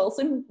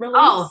oxytocin release.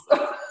 Oh,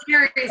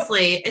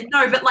 seriously.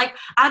 No, but like,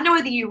 I don't know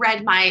whether you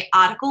read my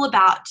article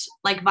about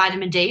like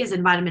vitamin D, as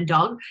in vitamin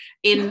dog,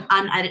 in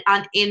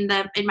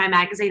my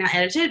magazine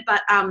unedited,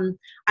 but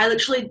I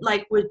literally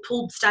like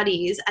pulled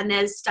studies, and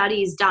there's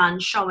studies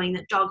done showing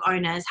that dog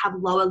owners have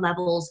lower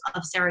levels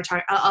of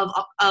serotonin,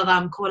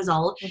 of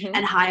cortisol,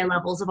 and higher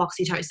levels of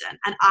oxytocin.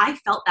 And I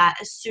felt that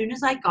as soon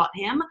as I got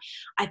him,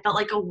 I felt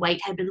like a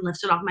weight had been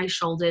lifted off my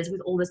shoulders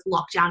with all this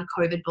lockdown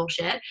COVID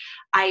bullshit.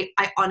 I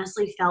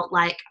honestly felt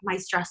like my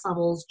stress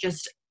levels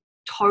just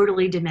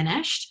totally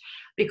diminished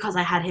because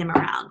I had him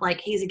around.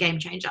 Like, he's a game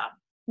changer.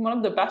 One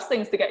of the best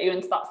things to get you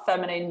into that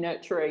feminine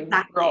nurturing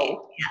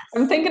role. Yes.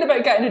 I'm thinking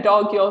about getting a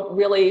dog. You're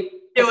really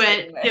do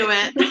it.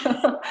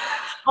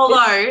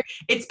 Although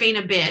it's been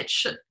a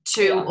bitch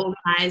to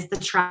organize the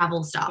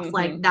travel stuff.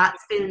 Like,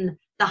 that's been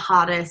the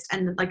hardest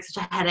and like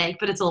such a headache,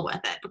 but it's all worth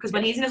it, because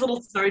when he's in his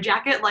little snow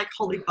jacket, like,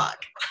 holy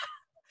fuck.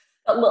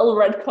 That little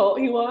red coat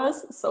he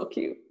wears, so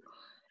cute.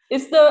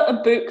 Is there a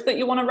book that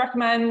you want to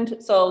recommend?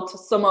 So to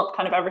sum up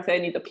kind of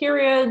everything, either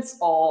periods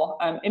or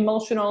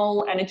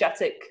emotional,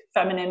 energetic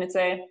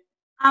femininity?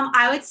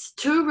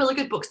 Two really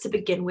good books to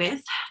begin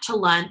with to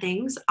learn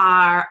things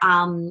are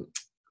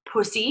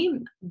Pussy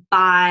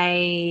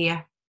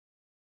by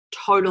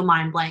total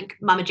mind blank.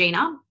 Mama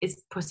Gina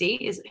is Pussy,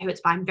 is who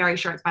it's by. I'm very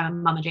sure it's by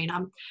Mama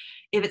Gina.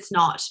 If it's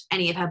not,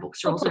 any of her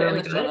books are also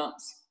really good.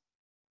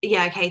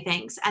 Yeah, okay,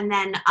 thanks. And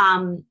then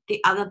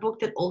the other book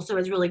that also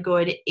is really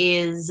good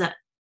is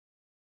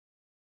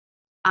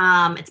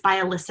it's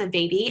by Alyssa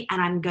Vitti, and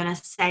I'm gonna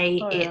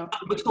say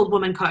it's called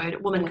Woman Code.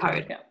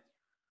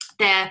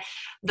 Yeah.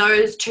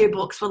 Those two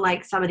books were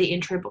like some of the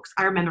intro books.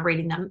 I remember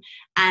reading them,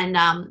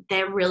 and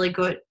they're really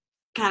good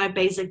kind of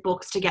basic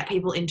books to get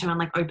people into and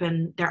like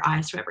open their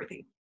eyes to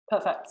everything.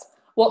 Perfect.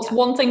 What's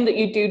one thing that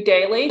you do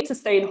daily to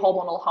stay in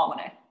hormonal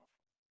harmony?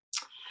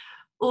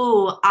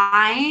 Oh,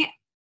 I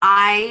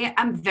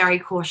am very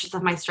cautious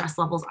of my stress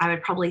levels. I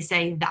would probably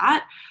say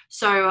that.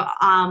 So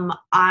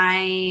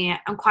I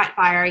am quite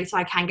fiery, so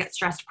I can get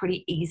stressed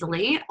pretty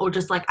easily, or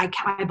just like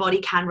my body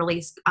can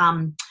release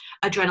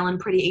adrenaline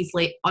pretty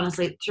easily.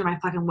 Honestly, through my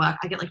fucking work,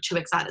 I get like too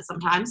excited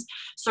sometimes.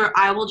 So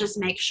I will just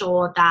make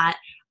sure that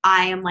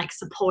I am like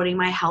supporting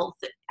my health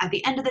at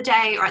the end of the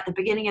day or at the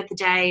beginning of the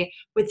day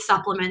with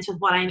supplements, with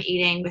what I'm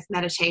eating, with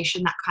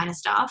meditation, that kind of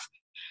stuff.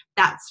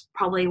 That's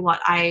probably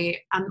what I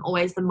am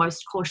always the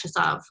most cautious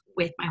of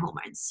with my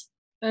hormones.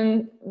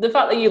 And the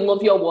fact that you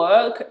love your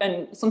work,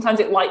 and sometimes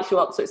it lights you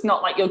up, so it's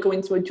not like you're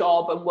going to a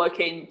job and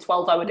working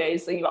 12-hour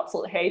days and you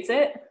absolutely hate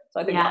it.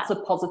 So I think that's a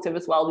positive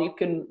as well. You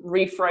can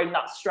reframe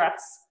that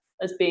stress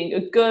as being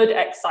a good,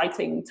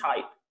 exciting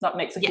type. That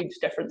makes a huge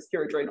difference to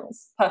your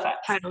adrenals.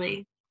 Perfect.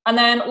 Totally. And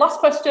then last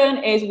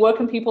question is, where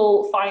can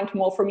people find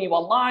more from you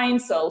online?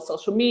 So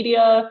social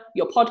media,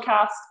 your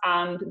podcast,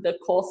 and the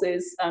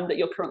courses that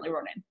you're currently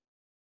running.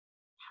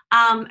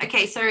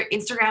 Okay, so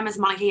Instagram is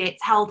Monica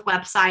Yates Health,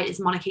 website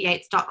is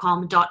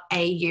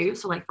monicayates.com.au,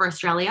 so like for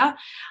Australia,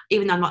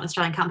 even though I'm not an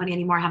Australian company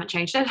anymore, I haven't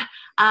changed it.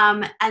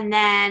 And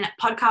then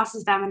podcast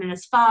is Feminine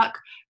as Fuck.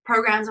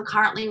 Programs I'm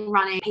currently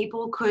running,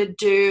 people could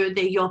do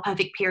the Your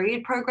Perfect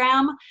Period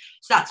program.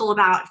 So that's all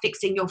about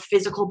fixing your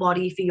physical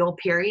body for your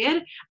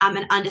period,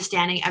 and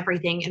understanding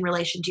everything in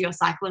relation to your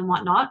cycle and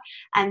whatnot.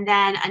 And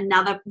then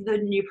the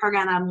new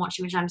program that I'm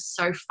watching, which I'm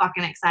so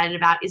fucking excited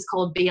about, is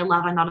called Be a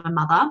Lover, Not a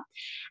Mother.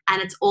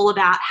 And it's all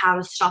about how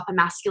to stop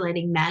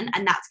emasculating men.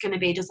 And that's going to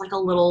be just like a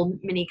little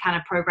mini kind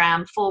of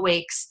program, 4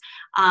 weeks.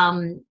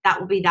 That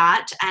will be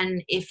that.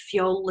 And if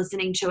you're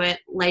listening to it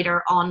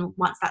later on,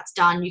 once that's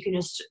done, you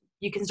can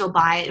still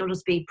buy it. It'll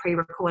just be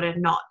pre-recorded,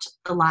 not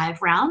the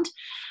live round.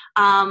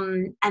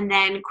 And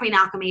then Queen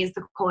Alchemy is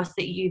the course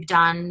that you've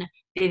done,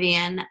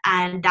 Vivian.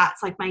 And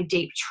that's like my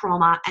deep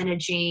trauma,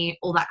 energy,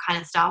 all that kind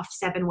of stuff.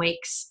 7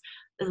 weeks.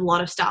 There's a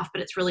lot of stuff,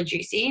 but it's really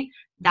juicy.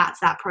 That's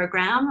that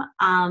program.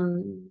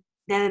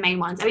 They're the main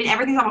ones. I mean,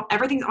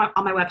 everything's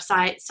on my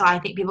website. So I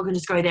think people can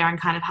just go there and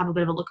kind of have a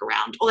bit of a look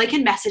around. Or they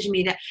can message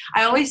me. That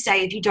I always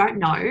say, if you don't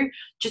know,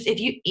 just if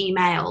you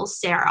email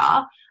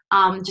Sarah,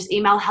 just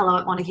email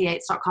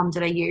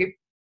hello@monicayates.com.au,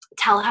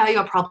 tell her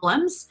your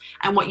problems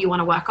and what you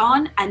want to work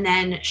on, and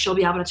then she'll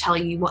be able to tell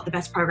you what the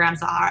best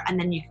programs are, and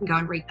then you can go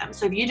and read them.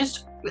 So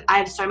I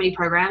have so many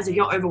programs, if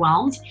you're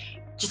overwhelmed,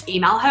 just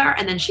email her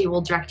and then she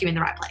will direct you in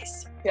the right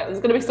place. Yeah, there's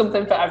going to be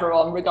something for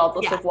everyone,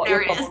 regardless of what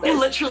your problem is. It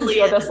literally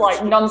you're just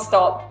like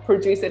non-stop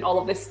producing all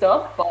of this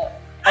stuff, but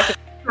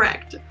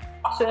correct.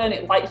 Passion,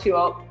 it lights you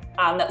up,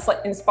 and that's like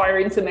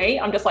inspiring to me.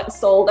 I'm just like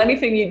sold.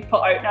 Anything you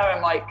put out now,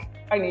 I'm like,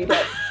 I need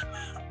it.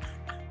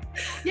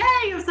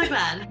 Yay, I'm so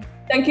glad.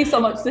 Thank you so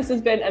much. This has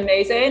been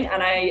amazing,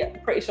 and I'm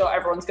pretty sure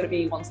everyone's going to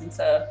be wanting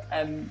to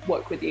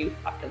work with you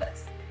after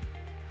this.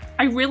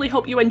 I really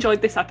hope you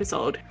enjoyed this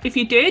episode. If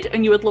you did,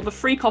 and you would love a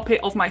free copy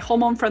of my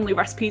hormone-friendly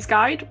recipes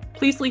guide,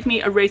 please leave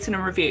me a rating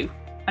and review,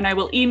 and I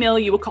will email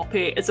you a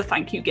copy as a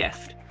thank you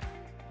gift.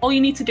 All you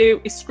need to do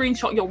is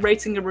screenshot your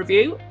rating and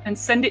review and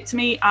send it to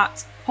me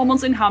at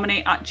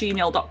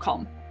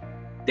hormonesinharmony@gmail.com.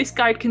 This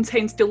guide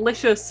contains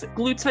delicious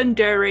gluten,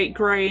 dairy,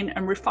 grain,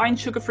 and refined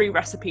sugar-free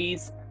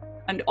recipes,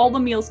 and all the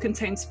meals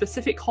contain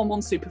specific hormone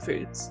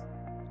superfoods.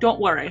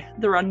 Don't worry,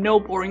 there are no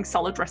boring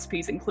salad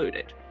recipes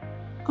included.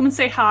 Come and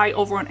say hi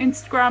over on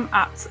Instagram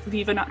at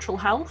Viva Natural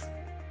Health,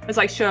 as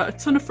I share a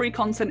ton of free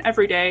content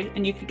every day,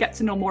 and you can get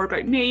to know more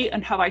about me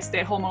and how I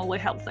stay hormonally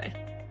healthy.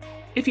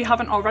 If you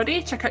haven't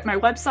already, check out my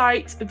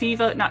website,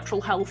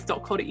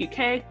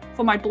 vivanaturalhealth.co.uk,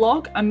 for my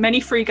blog and many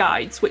free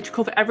guides which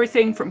cover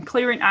everything from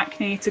clearing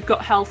acne to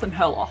gut health and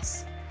hair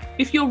loss.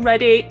 If you're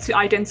ready to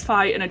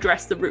identify and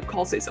address the root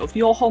causes of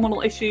your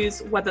hormonal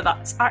issues, whether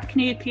that's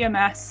acne,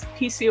 PMS,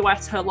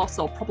 PCOS, hair loss,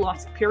 or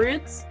problematic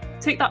periods,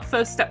 take that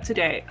first step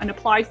today and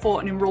apply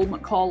for an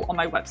enrollment call on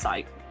my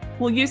website.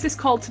 We'll use this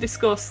call to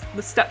discuss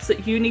the steps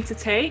that you need to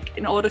take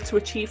in order to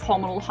achieve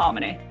hormonal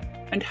harmony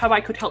and how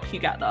I could help you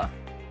get there.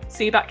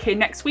 See you back here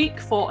next week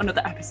for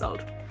another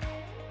episode.